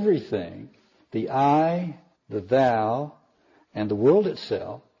 Everything, the I, the thou, and the world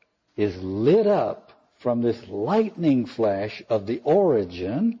itself, is lit up from this lightning flash of the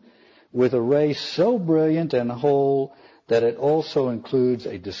origin with a ray so brilliant and whole that it also includes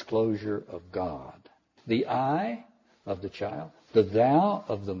a disclosure of God. The I of the child, the thou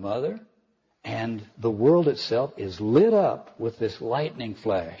of the mother, and the world itself is lit up with this lightning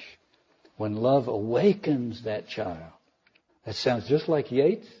flash when love awakens that child." That sounds just like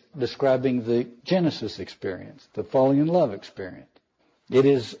Yeats describing the Genesis experience, the falling in love experience. It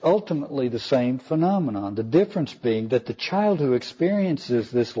is ultimately the same phenomenon, the difference being that the child who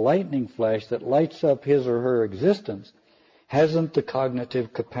experiences this lightning flash that lights up his or her existence hasn't the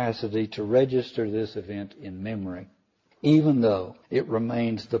cognitive capacity to register this event in memory, even though it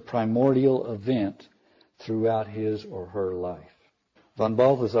remains the primordial event throughout his or her life. Von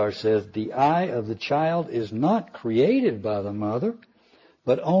Balthasar says, "The I of the child is not created by the mother,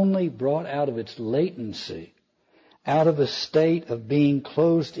 but only brought out of its latency, out of a state of being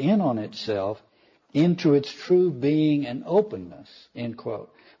closed in on itself into its true being and openness," end quote,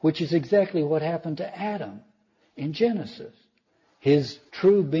 which is exactly what happened to Adam in Genesis. His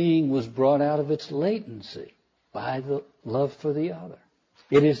true being was brought out of its latency by the love for the other.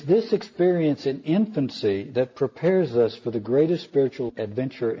 It is this experience in infancy that prepares us for the greatest spiritual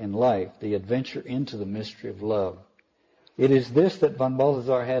adventure in life, the adventure into the mystery of love. It is this that von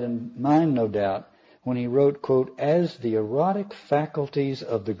Balthasar had in mind, no doubt, when he wrote, quote, "As the erotic faculties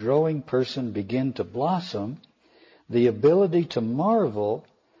of the growing person begin to blossom, the ability to marvel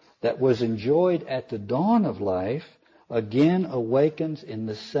that was enjoyed at the dawn of life again awakens in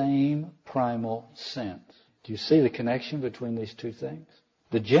the same primal sense." Do you see the connection between these two things?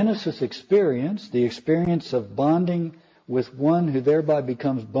 The Genesis experience, the experience of bonding with one who thereby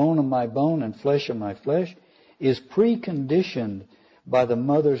becomes bone of my bone and flesh of my flesh, is preconditioned by the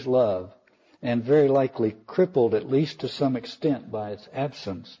mother's love and very likely crippled at least to some extent by its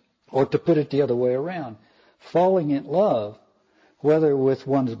absence. Or to put it the other way around, falling in love, whether with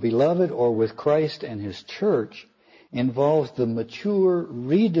one's beloved or with Christ and His church, involves the mature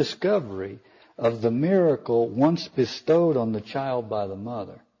rediscovery of the miracle once bestowed on the child by the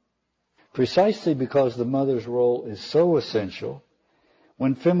mother. Precisely because the mother's role is so essential,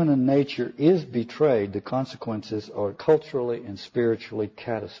 when feminine nature is betrayed, the consequences are culturally and spiritually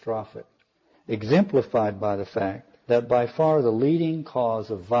catastrophic, exemplified by the fact that by far the leading cause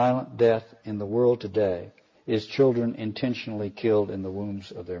of violent death in the world today is children intentionally killed in the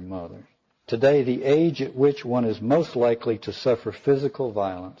wombs of their mothers. Today, the age at which one is most likely to suffer physical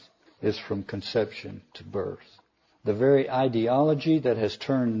violence is from conception to birth. The very ideology that has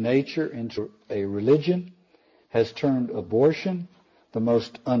turned nature into a religion has turned abortion, the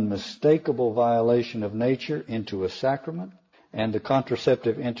most unmistakable violation of nature, into a sacrament, and the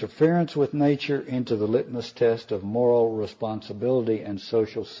contraceptive interference with nature into the litmus test of moral responsibility and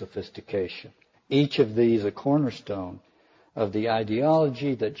social sophistication. Each of these a cornerstone of the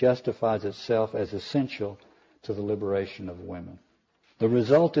ideology that justifies itself as essential to the liberation of women. The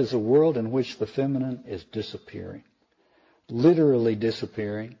result is a world in which the feminine is disappearing, literally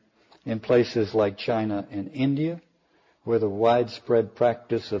disappearing, in places like China and India, where the widespread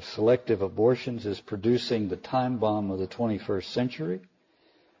practice of selective abortions is producing the time bomb of the 21st century,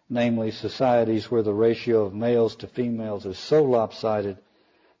 namely societies where the ratio of males to females is so lopsided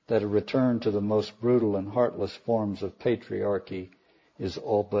that a return to the most brutal and heartless forms of patriarchy is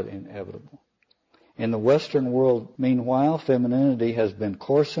all but inevitable. In the Western world, meanwhile, femininity has been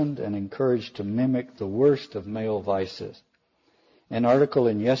coarsened and encouraged to mimic the worst of male vices. An article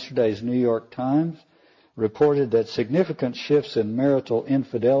in yesterday's New York Times reported that significant shifts in marital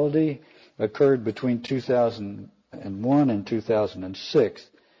infidelity occurred between 2001 and 2006.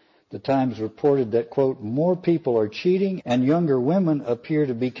 The Times reported that, quote, more people are cheating and younger women appear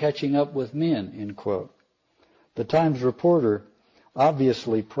to be catching up with men, end quote. The Times reporter,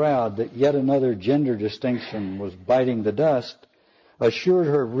 obviously proud that yet another gender distinction was biting the dust, assured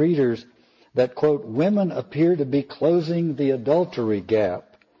her readers that, quote, women appear to be closing the adultery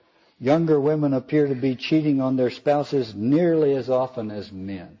gap. Younger women appear to be cheating on their spouses nearly as often as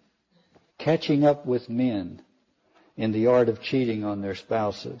men. Catching up with men in the art of cheating on their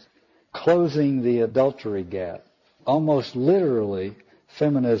spouses. Closing the adultery gap. Almost literally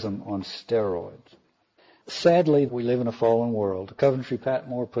feminism on steroids. Sadly, we live in a fallen world. Coventry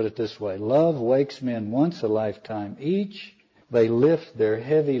Patmore put it this way: love wakes men once a lifetime each. They lift their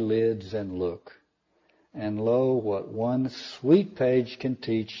heavy lids and look. And lo, what one sweet page can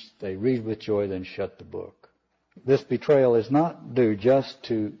teach, they read with joy, then shut the book. This betrayal is not due just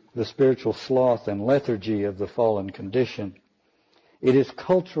to the spiritual sloth and lethargy of the fallen condition. It is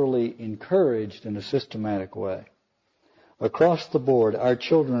culturally encouraged in a systematic way. Across the board, our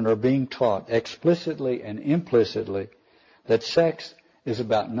children are being taught explicitly and implicitly that sex is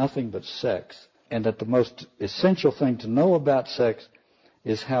about nothing but sex, and that the most essential thing to know about sex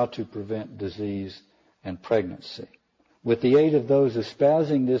is how to prevent disease and pregnancy. With the aid of those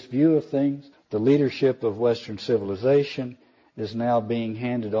espousing this view of things, the leadership of Western civilization is now being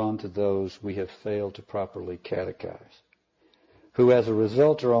handed on to those we have failed to properly catechize, who as a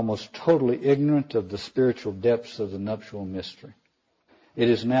result are almost totally ignorant of the spiritual depths of the nuptial mystery. It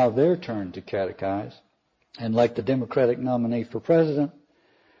is now their turn to catechize, and like the Democratic nominee for president,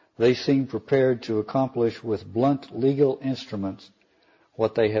 they seem prepared to accomplish with blunt legal instruments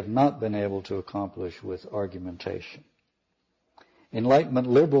what they have not been able to accomplish with argumentation. Enlightenment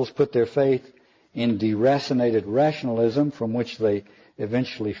liberals put their faith in deracinated rationalism, from which they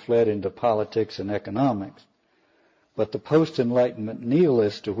eventually fled into politics and economics. But the post-Enlightenment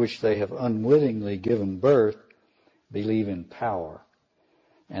nihilists, to which they have unwittingly given birth, believe in power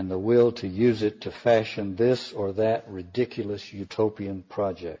and the will to use it to fashion this or that ridiculous utopian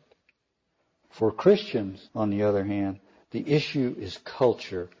project. For Christians, on the other hand, the issue is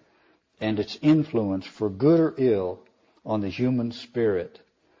culture and its influence, for good or ill, on the human spirit,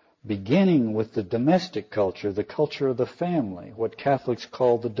 beginning with the domestic culture, the culture of the family, what Catholics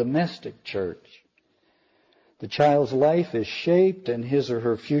call the domestic church. The child's life is shaped and his or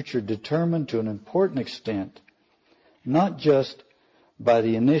her future determined to an important extent, not just by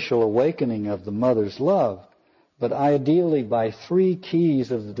the initial awakening of the mother's love, but ideally by three keys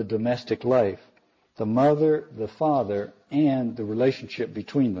of the domestic life: the mother, the father, and the relationship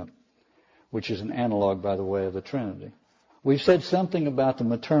between them, which is an analog, by the way, of the Trinity. We've said something about the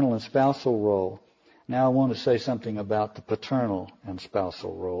maternal and spousal role. Now I want to say something about the paternal and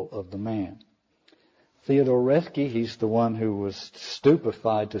spousal role of the man. Theodore Roethke, he's the one who was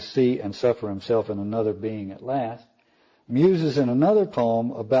stupefied to see and suffer himself in another being at last, muses in another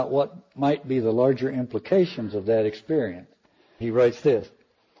poem about what might be the larger implications of that experience. He writes this: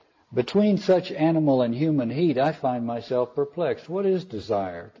 between such animal and human heat, I find myself perplexed. What is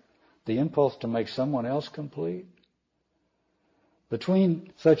desired? The impulse to make someone else complete?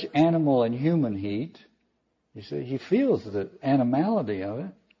 Between such animal and human heat, you see, he feels the animality of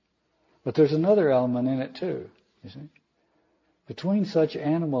it, but there's another element in it too, you see. Between such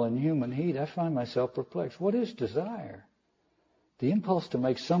animal and human heat, I find myself perplexed. What is desire? The impulse to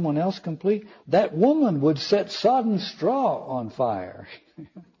make someone else complete? That woman would set sodden straw on fire.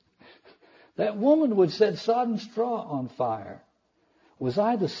 That woman would set sodden straw on fire. Was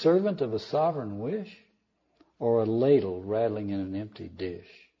I the servant of a sovereign wish, or a ladle rattling in an empty dish?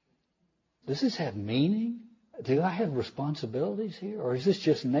 Does this have meaning? Do I have responsibilities here? Or is this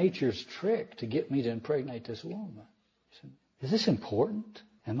just nature's trick to get me to impregnate this woman? Is this important?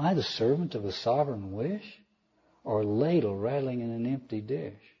 Am I the servant of a sovereign wish, or a ladle rattling in an empty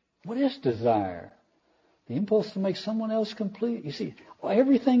dish? What is desire? The impulse to make someone else complete. You see,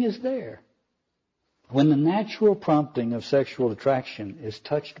 everything is there. When the natural prompting of sexual attraction is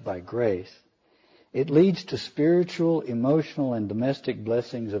touched by grace, it leads to spiritual, emotional, and domestic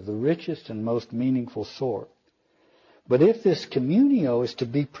blessings of the richest and most meaningful sort. But if this communio is to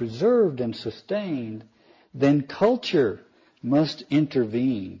be preserved and sustained, then culture must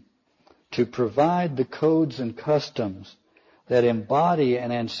intervene to provide the codes and customs that embody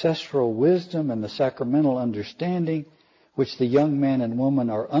an ancestral wisdom and the sacramental understanding which the young man and woman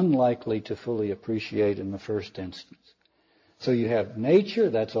are unlikely to fully appreciate in the first instance. So you have nature,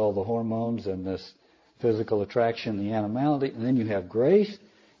 that's all the hormones and this physical attraction, the animality, and then you have grace,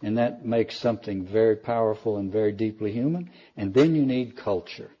 and that makes something very powerful and very deeply human, and then you need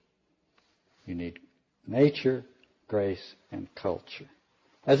culture. You need nature, grace, and culture.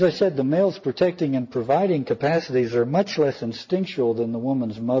 As I said, the male's protecting and providing capacities are much less instinctual than the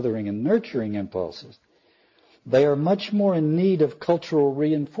woman's mothering and nurturing impulses. They are much more in need of cultural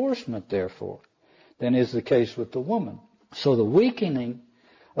reinforcement, therefore, than is the case with the woman. So the weakening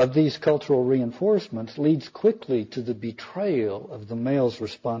of these cultural reinforcements leads quickly to the betrayal of the male's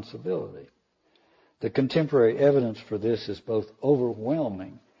responsibility. The contemporary evidence for this is both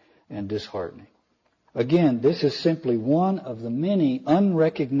overwhelming and disheartening. Again, this is simply one of the many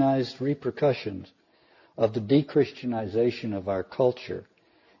unrecognized repercussions of the de-Christianization of our culture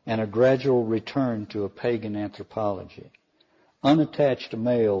and a gradual return to a pagan anthropology. Unattached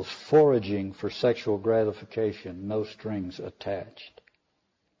males foraging for sexual gratification, no strings attached.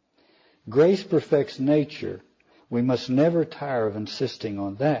 Grace perfects nature. We must never tire of insisting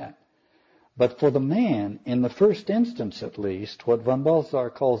on that. But for the man, in the first instance at least, what von Balthasar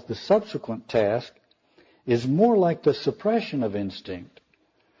calls the subsequent task is more like the suppression of instinct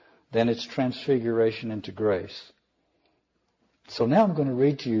than its transfiguration into grace. So now I'm going to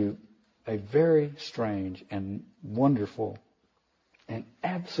read to you a very strange and wonderful and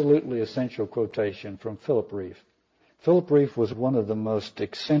absolutely essential quotation from Philip Rieff. Philip Rieff was one of the most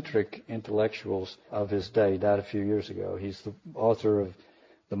eccentric intellectuals of his day, died a few years ago. He's the author of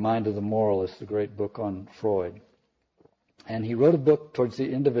The Mind of the Moralist, the great book on Freud. And he wrote a book towards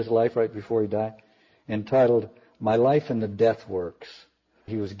the end of his life, right before he died, entitled My Life in the Death Works.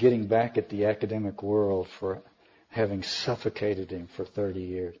 He was getting back at the academic world for having suffocated him for 30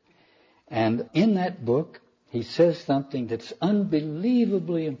 years. And in that book, he says something that's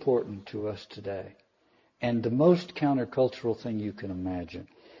unbelievably important to us today, and the most countercultural thing you can imagine.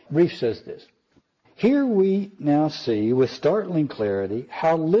 Rieff says this: Here we now see with startling clarity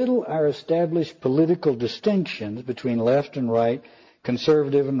how little our established political distinctions between left and right,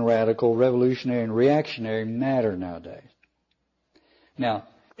 conservative and radical, revolutionary and reactionary matter nowadays. Now,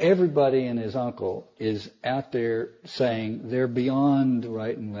 everybody and his uncle is out there saying they're beyond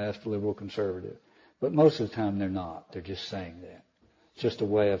right and left, liberal, conservative. But most of the time they're not. They're just saying that. It's just a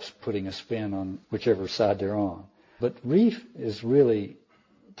way of putting a spin on whichever side they're on. But Rieff is really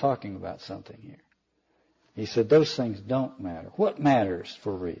talking about something here. He said those things don't matter. What matters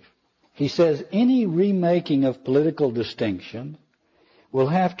for Rieff? He says any remaking of political distinction will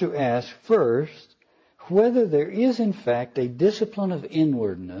have to ask first whether there is in fact a discipline of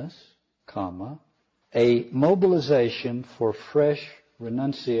inwardness, a mobilization for fresh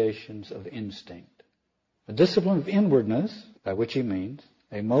renunciations of instinct. A discipline of inwardness, by which he means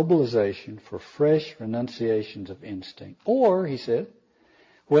a mobilization for fresh renunciations of instinct. Or, he said,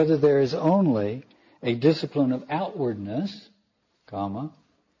 whether there is only a discipline of outwardness,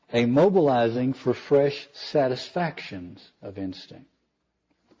 a mobilizing for fresh satisfactions of instinct.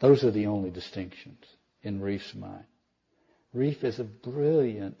 Those are the only distinctions in Rieff's mind. Rieff is a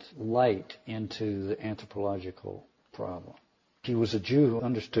brilliant light into the anthropological problem. He was a Jew who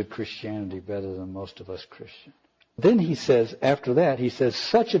understood Christianity better than most of us Christians. Then he says, after that, he says,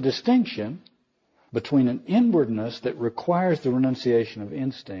 such a distinction between an inwardness that requires the renunciation of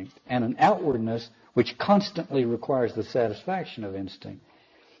instinct and an outwardness which constantly requires the satisfaction of instinct.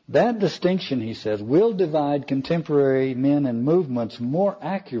 That distinction, he says, will divide contemporary men and movements more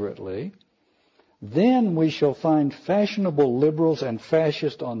accurately. Then we shall find fashionable liberals and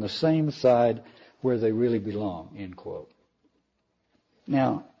fascists on the same side where they really belong, end quote.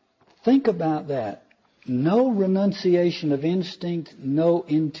 Now, think about that. No renunciation of instinct, no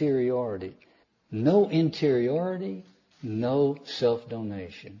interiority. No interiority, no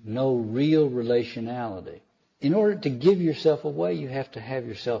self-donation, no real relationality. In order to give yourself away, you have to have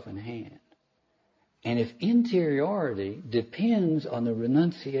yourself in hand. And if interiority depends on the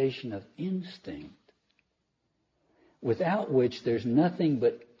renunciation of instinct, without which there's nothing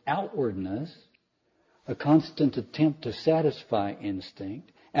but outwardness, a constant attempt to satisfy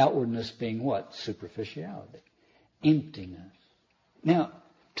instinct, outwardness being what? Superficiality, emptiness. Now,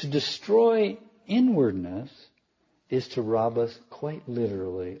 to destroy inwardness is to rob us quite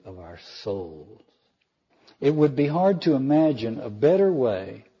literally of our souls. It would be hard to imagine a better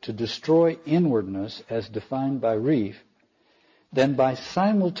way to destroy inwardness as defined by Rieff than by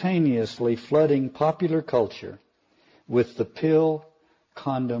simultaneously flooding popular culture with the pill,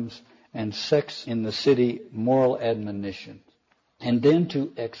 condoms, and sex in the city moral admonitions, and then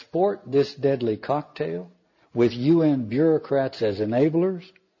to export this deadly cocktail with UN bureaucrats as enablers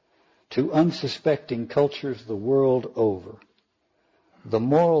to unsuspecting cultures the world over. The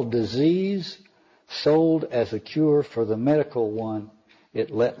moral disease sold as a cure for the medical one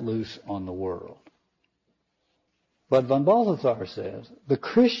it let loose on the world. But von Balthasar says the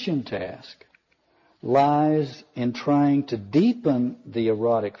Christian task lies in trying to deepen the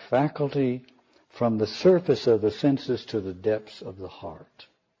erotic faculty from the surface of the senses to the depths of the heart.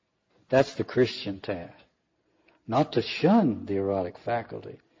 That's the Christian task. Not to shun the erotic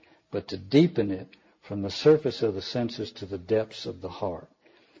faculty, but to deepen it from the surface of the senses to the depths of the heart.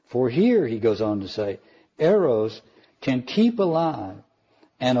 For here, he goes on to say, eros can keep alive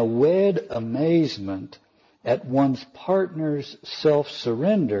an awed amazement at one's partner's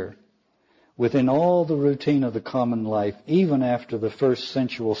self-surrender within all the routine of the common life, even after the first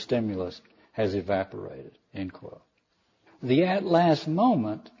sensual stimulus has evaporated, end quote. The at last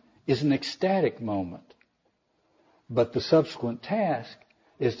moment is an ecstatic moment, but the subsequent task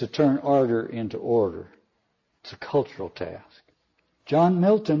is to turn ardor into order. It's a cultural task. John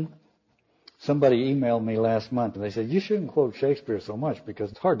Milton, somebody emailed me last month, and they said, you shouldn't quote Shakespeare so much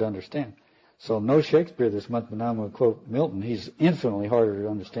because it's hard to understand. So no Shakespeare this month, but now I'm going to quote Milton. He's infinitely harder to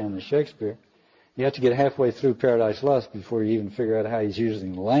understand than Shakespeare. You have to get halfway through Paradise Lost before you even figure out how he's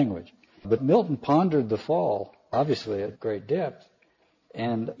using the language. But Milton pondered the fall, obviously at great depth,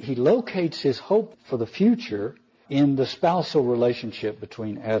 and he locates his hope for the future in the spousal relationship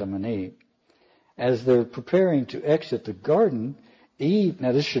between Adam and Eve. As they're preparing to exit the garden, Eve,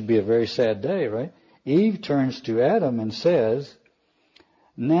 now this should be a very sad day, right? Eve turns to Adam and says,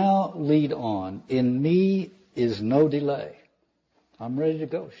 now lead on. In me is no delay. I'm ready to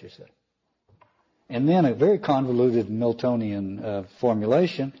go, she said. And then a very convoluted Miltonian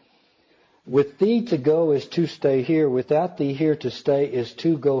formulation. With thee to go is to stay here. Without thee here to stay is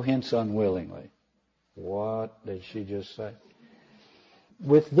to go hence unwillingly. What did she just say?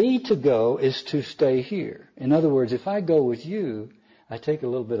 With thee to go is to stay here. In other words, if I go with you, I take a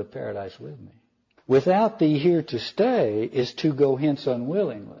little bit of paradise with me. Without thee here to stay is to go hence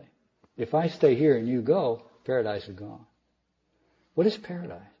unwillingly. If I stay here and you go, paradise is gone. What is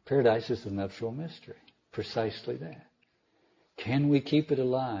paradise? Paradise is the nuptial mystery. Precisely that. Can we keep it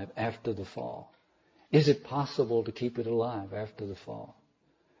alive after the fall? Is it possible to keep it alive after the fall?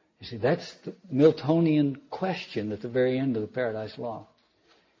 You see, that's the Miltonian question at the very end of the Paradise Lost.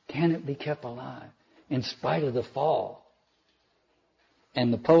 Can it be kept alive in spite of the fall?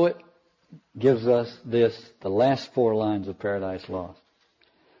 And the poet gives us this, the last 4 lines of Paradise Lost.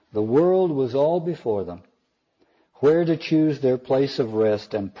 The world was all before them, where to choose their place of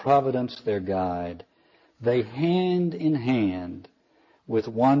rest and providence their guide. They hand in hand, with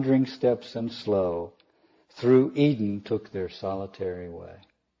wandering steps and slow, through Eden took their solitary way.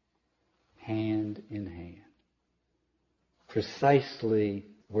 Hand in hand. Precisely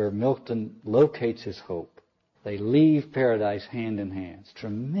where Milton locates his hope. They leave paradise hand in hand. It's a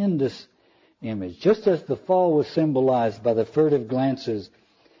tremendous image. Just as the fall was symbolized by the furtive glances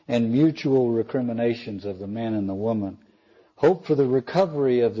and mutual recriminations of the man and the woman, hope for the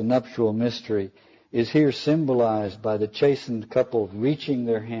recovery of the nuptial mystery is here symbolized by the chastened couple reaching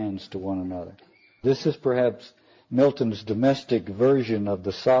their hands to one another. This is perhaps Milton's domestic version of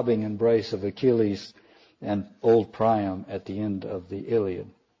the sobbing embrace of Achilles and old Priam at the end of the Iliad.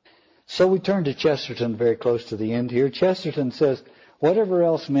 So we turn to Chesterton very close to the end here. Chesterton says, whatever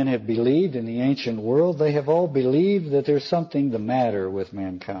else men have believed in the ancient world, they have all believed that there's something the matter with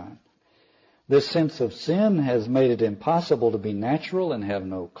mankind. This sense of sin has made it impossible to be natural and have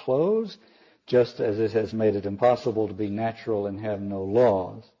no clothes, just as it has made it impossible to be natural and have no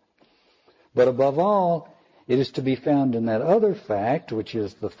laws. But above all, it is to be found in that other fact, which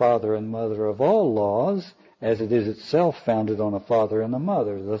is the father and mother of all laws, as it is itself founded on a father and a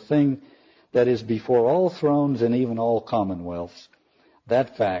mother, the thing that is before all thrones and even all commonwealths.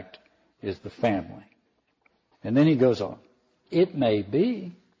 That fact is the family. And then he goes on. It may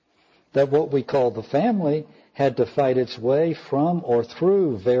be that what we call the family had to fight its way from or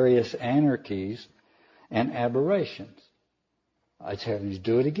through various anarchies and aberrations. It's having to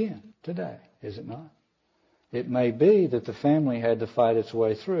do it again today, is it not? It may be that the family had to fight its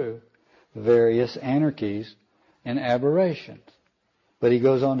way through various anarchies and aberrations. But he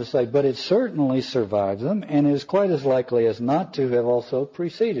goes on to say, but it certainly survived them and is quite as likely as not to have also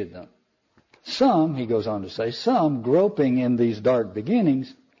preceded them. Some, he goes on to say, some groping in these dark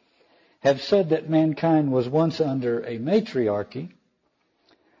beginnings have said that mankind was once under a matriarchy,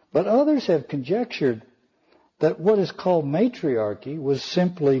 but others have conjectured that what is called matriarchy was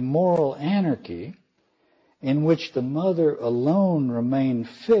simply moral anarchy, in which the mother alone remained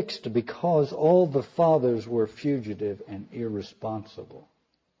fixed because all the fathers were fugitive and irresponsible.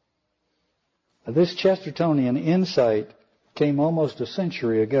 This Chestertonian insight came almost a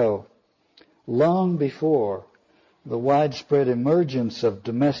century ago. long before the widespread emergence of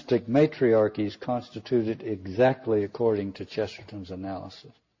domestic matriarchies constituted exactly according to Chesterton's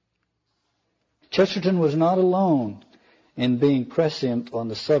analysis. Chesterton was not alone in being prescient on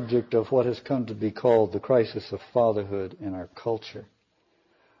the subject of what has come to be called the crisis of fatherhood in our culture.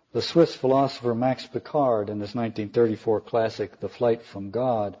 The Swiss philosopher Max Picard, in his 1934 classic, The Flight from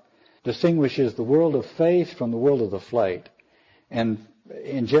God, distinguishes the world of faith from the world of the flight. And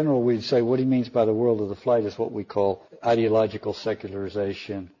in general, we'd say what he means by the world of the flight is what we call ideological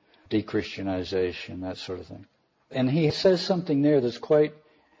secularization, de-Christianization, that sort of thing. And he says something there that's quite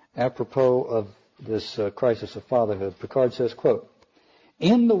apropos of this crisis of fatherhood. Picard says, quote,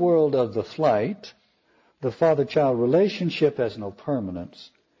 "In the world of the flight, the father-child relationship has no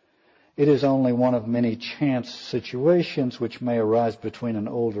permanence. It is only one of many chance situations which may arise between an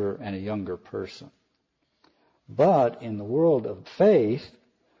older and a younger person. But in the world of faith,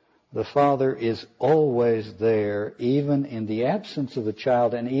 the father is always there, even in the absence of the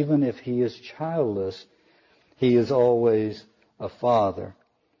child, and even if he is childless, he is always a father.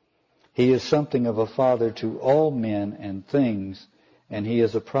 He is something of a father to all men and things, and he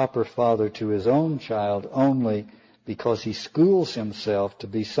is a proper father to his own child only because he schools himself to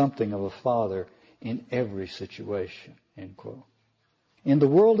be something of a father in every situation," end quote. In the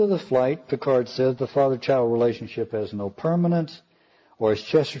world of the flight, Picard says, the father-child relationship has no permanence, or as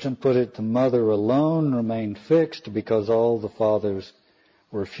Chesterton put it, the mother alone remained fixed because all the fathers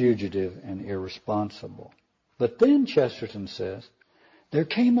were fugitive and irresponsible. But then, Chesterton says, there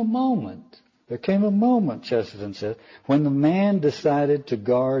came a moment, Chesterton says, when the man decided to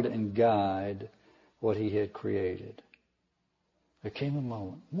guard and guide what he had created. There came a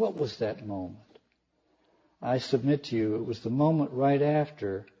moment. What was that moment? I submit to you, it was the moment right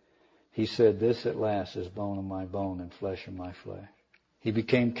after he said, "This at last is bone of my bone and flesh of my flesh." He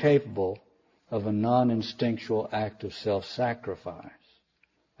became capable of a non-instinctual act of self-sacrifice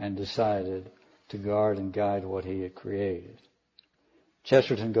and decided to guard and guide what he had created.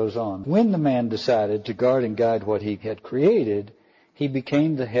 Chesterton goes on, when the man decided to guard and guide what he had created, he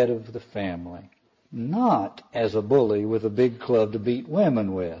became the head of the family, not as a bully with a big club to beat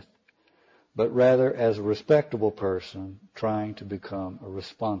women with, but rather as a respectable person trying to become a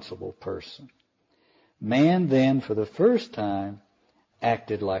responsible person. Man then, for the first time,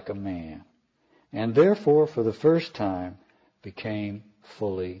 acted like a man, and therefore, for the first time, became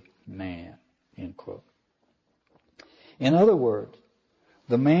fully man, end quote. In other words,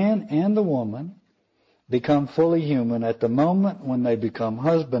 the man and the woman become fully human at the moment when they become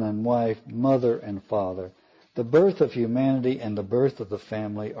husband and wife, mother and father. The birth of humanity and the birth of the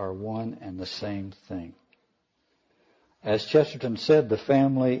family are one and the same thing. As Chesterton said, the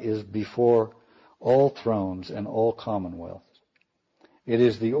family is before all thrones and all commonwealths. It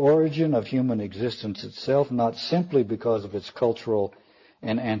is the origin of human existence itself, not simply because of its cultural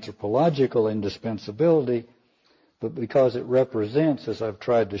and anthropological indispensability, but because it represents, as I've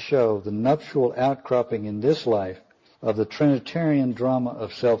tried to show, the nuptial outcropping in this life of the Trinitarian drama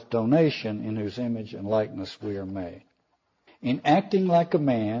of self-donation in whose image and likeness we are made. In acting like a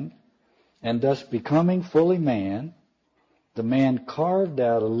man, and thus becoming fully man, the man carved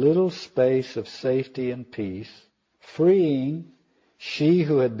out a little space of safety and peace, freeing she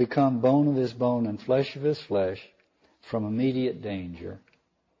who had become bone of his bone and flesh of his flesh from immediate danger,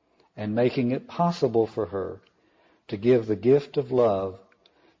 and making it possible for her to give the gift of love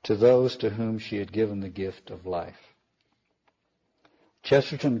to those to whom she had given the gift of life.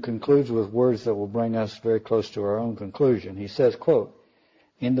 Chesterton concludes with words that will bring us very close to our own conclusion. He says, quote,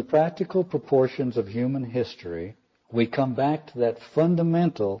 "In the practical proportions of human history, we come back to that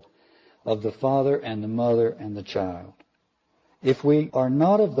fundamental of the father and the mother and the child. If we are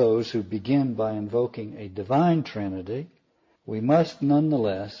not of those who begin by invoking a divine Trinity, we must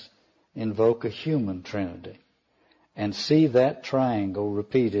nonetheless invoke a human Trinity and see that triangle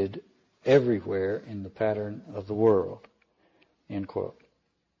repeated everywhere in the pattern of the world," end quote.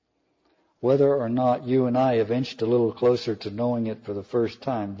 Whether or not you and I have inched a little closer to knowing it for the first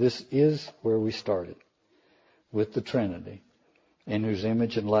time, this is where we started, with the Trinity, in whose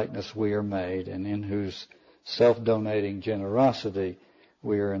image and likeness we are made, and in whose self-donating generosity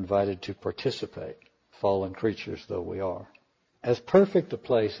we are invited to participate, fallen creatures though we are. As perfect a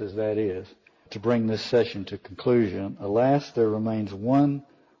place as that is to bring this session to conclusion, alas, there remains one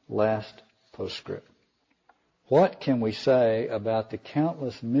last postscript. What can we say about the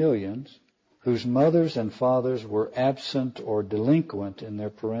countless millions whose mothers and fathers were absent or delinquent in their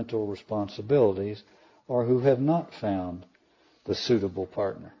parental responsibilities, or who have not found the suitable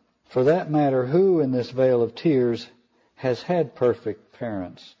partner? For that matter, who in this vale of tears has had perfect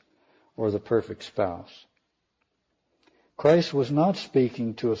parents or the perfect spouse. Christ was not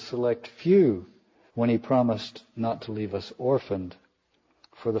speaking to a select few when he promised not to leave us orphaned,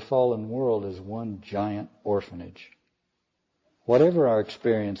 for the fallen world is one giant orphanage. Whatever our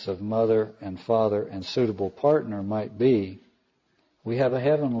experience of mother and father and suitable partner might be, we have a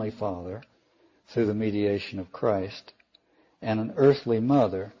heavenly Father through the mediation of Christ and an earthly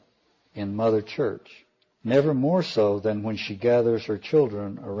mother in Mother Church, never more so than when she gathers her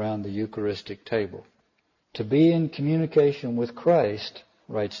children around the Eucharistic table. To be in communication with Christ,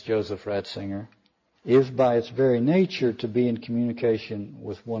 writes Joseph Ratzinger, is by its very nature to be in communication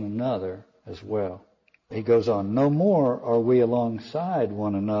with one another as well. He goes on, no more are we alongside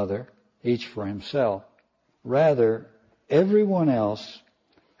one another, each for himself. Rather, everyone else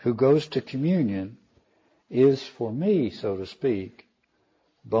who goes to communion is for me, so to speak,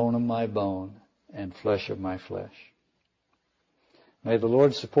 bone of my bone and flesh of my flesh. May the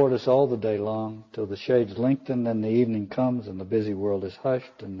Lord support us all the day long till the shades lengthen and the evening comes and the busy world is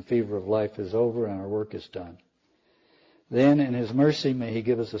hushed and the fever of life is over and our work is done. Then in his mercy may he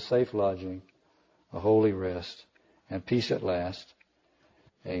give us a safe lodging, a holy rest, and peace at last.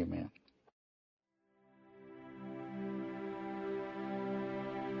 Amen.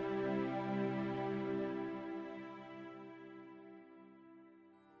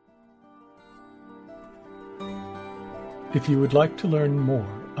 If you would like to learn more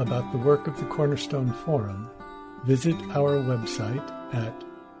about the work of the Cornerstone Forum, visit our website at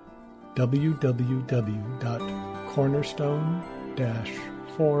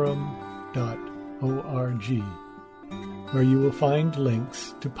www.cornerstone-forum.org, where you will find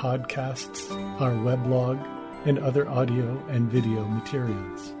links to podcasts, our weblog, and other audio and video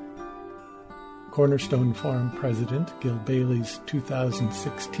materials. Cornerstone Forum President Gil Bailey's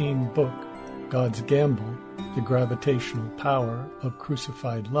 2016 book, God's Gamble, The Gravitational Power of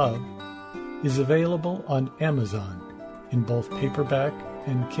Crucified Love, is available on Amazon in both paperback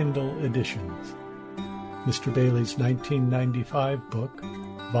and Kindle editions. Mr. Bailey's 1995 book,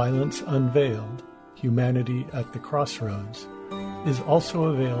 Violence Unveiled, Humanity at the Crossroads, is also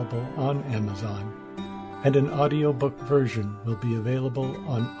available on Amazon, and an audiobook version will be available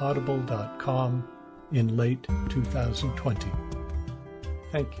on audible.com in late 2020.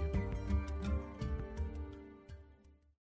 Thank you.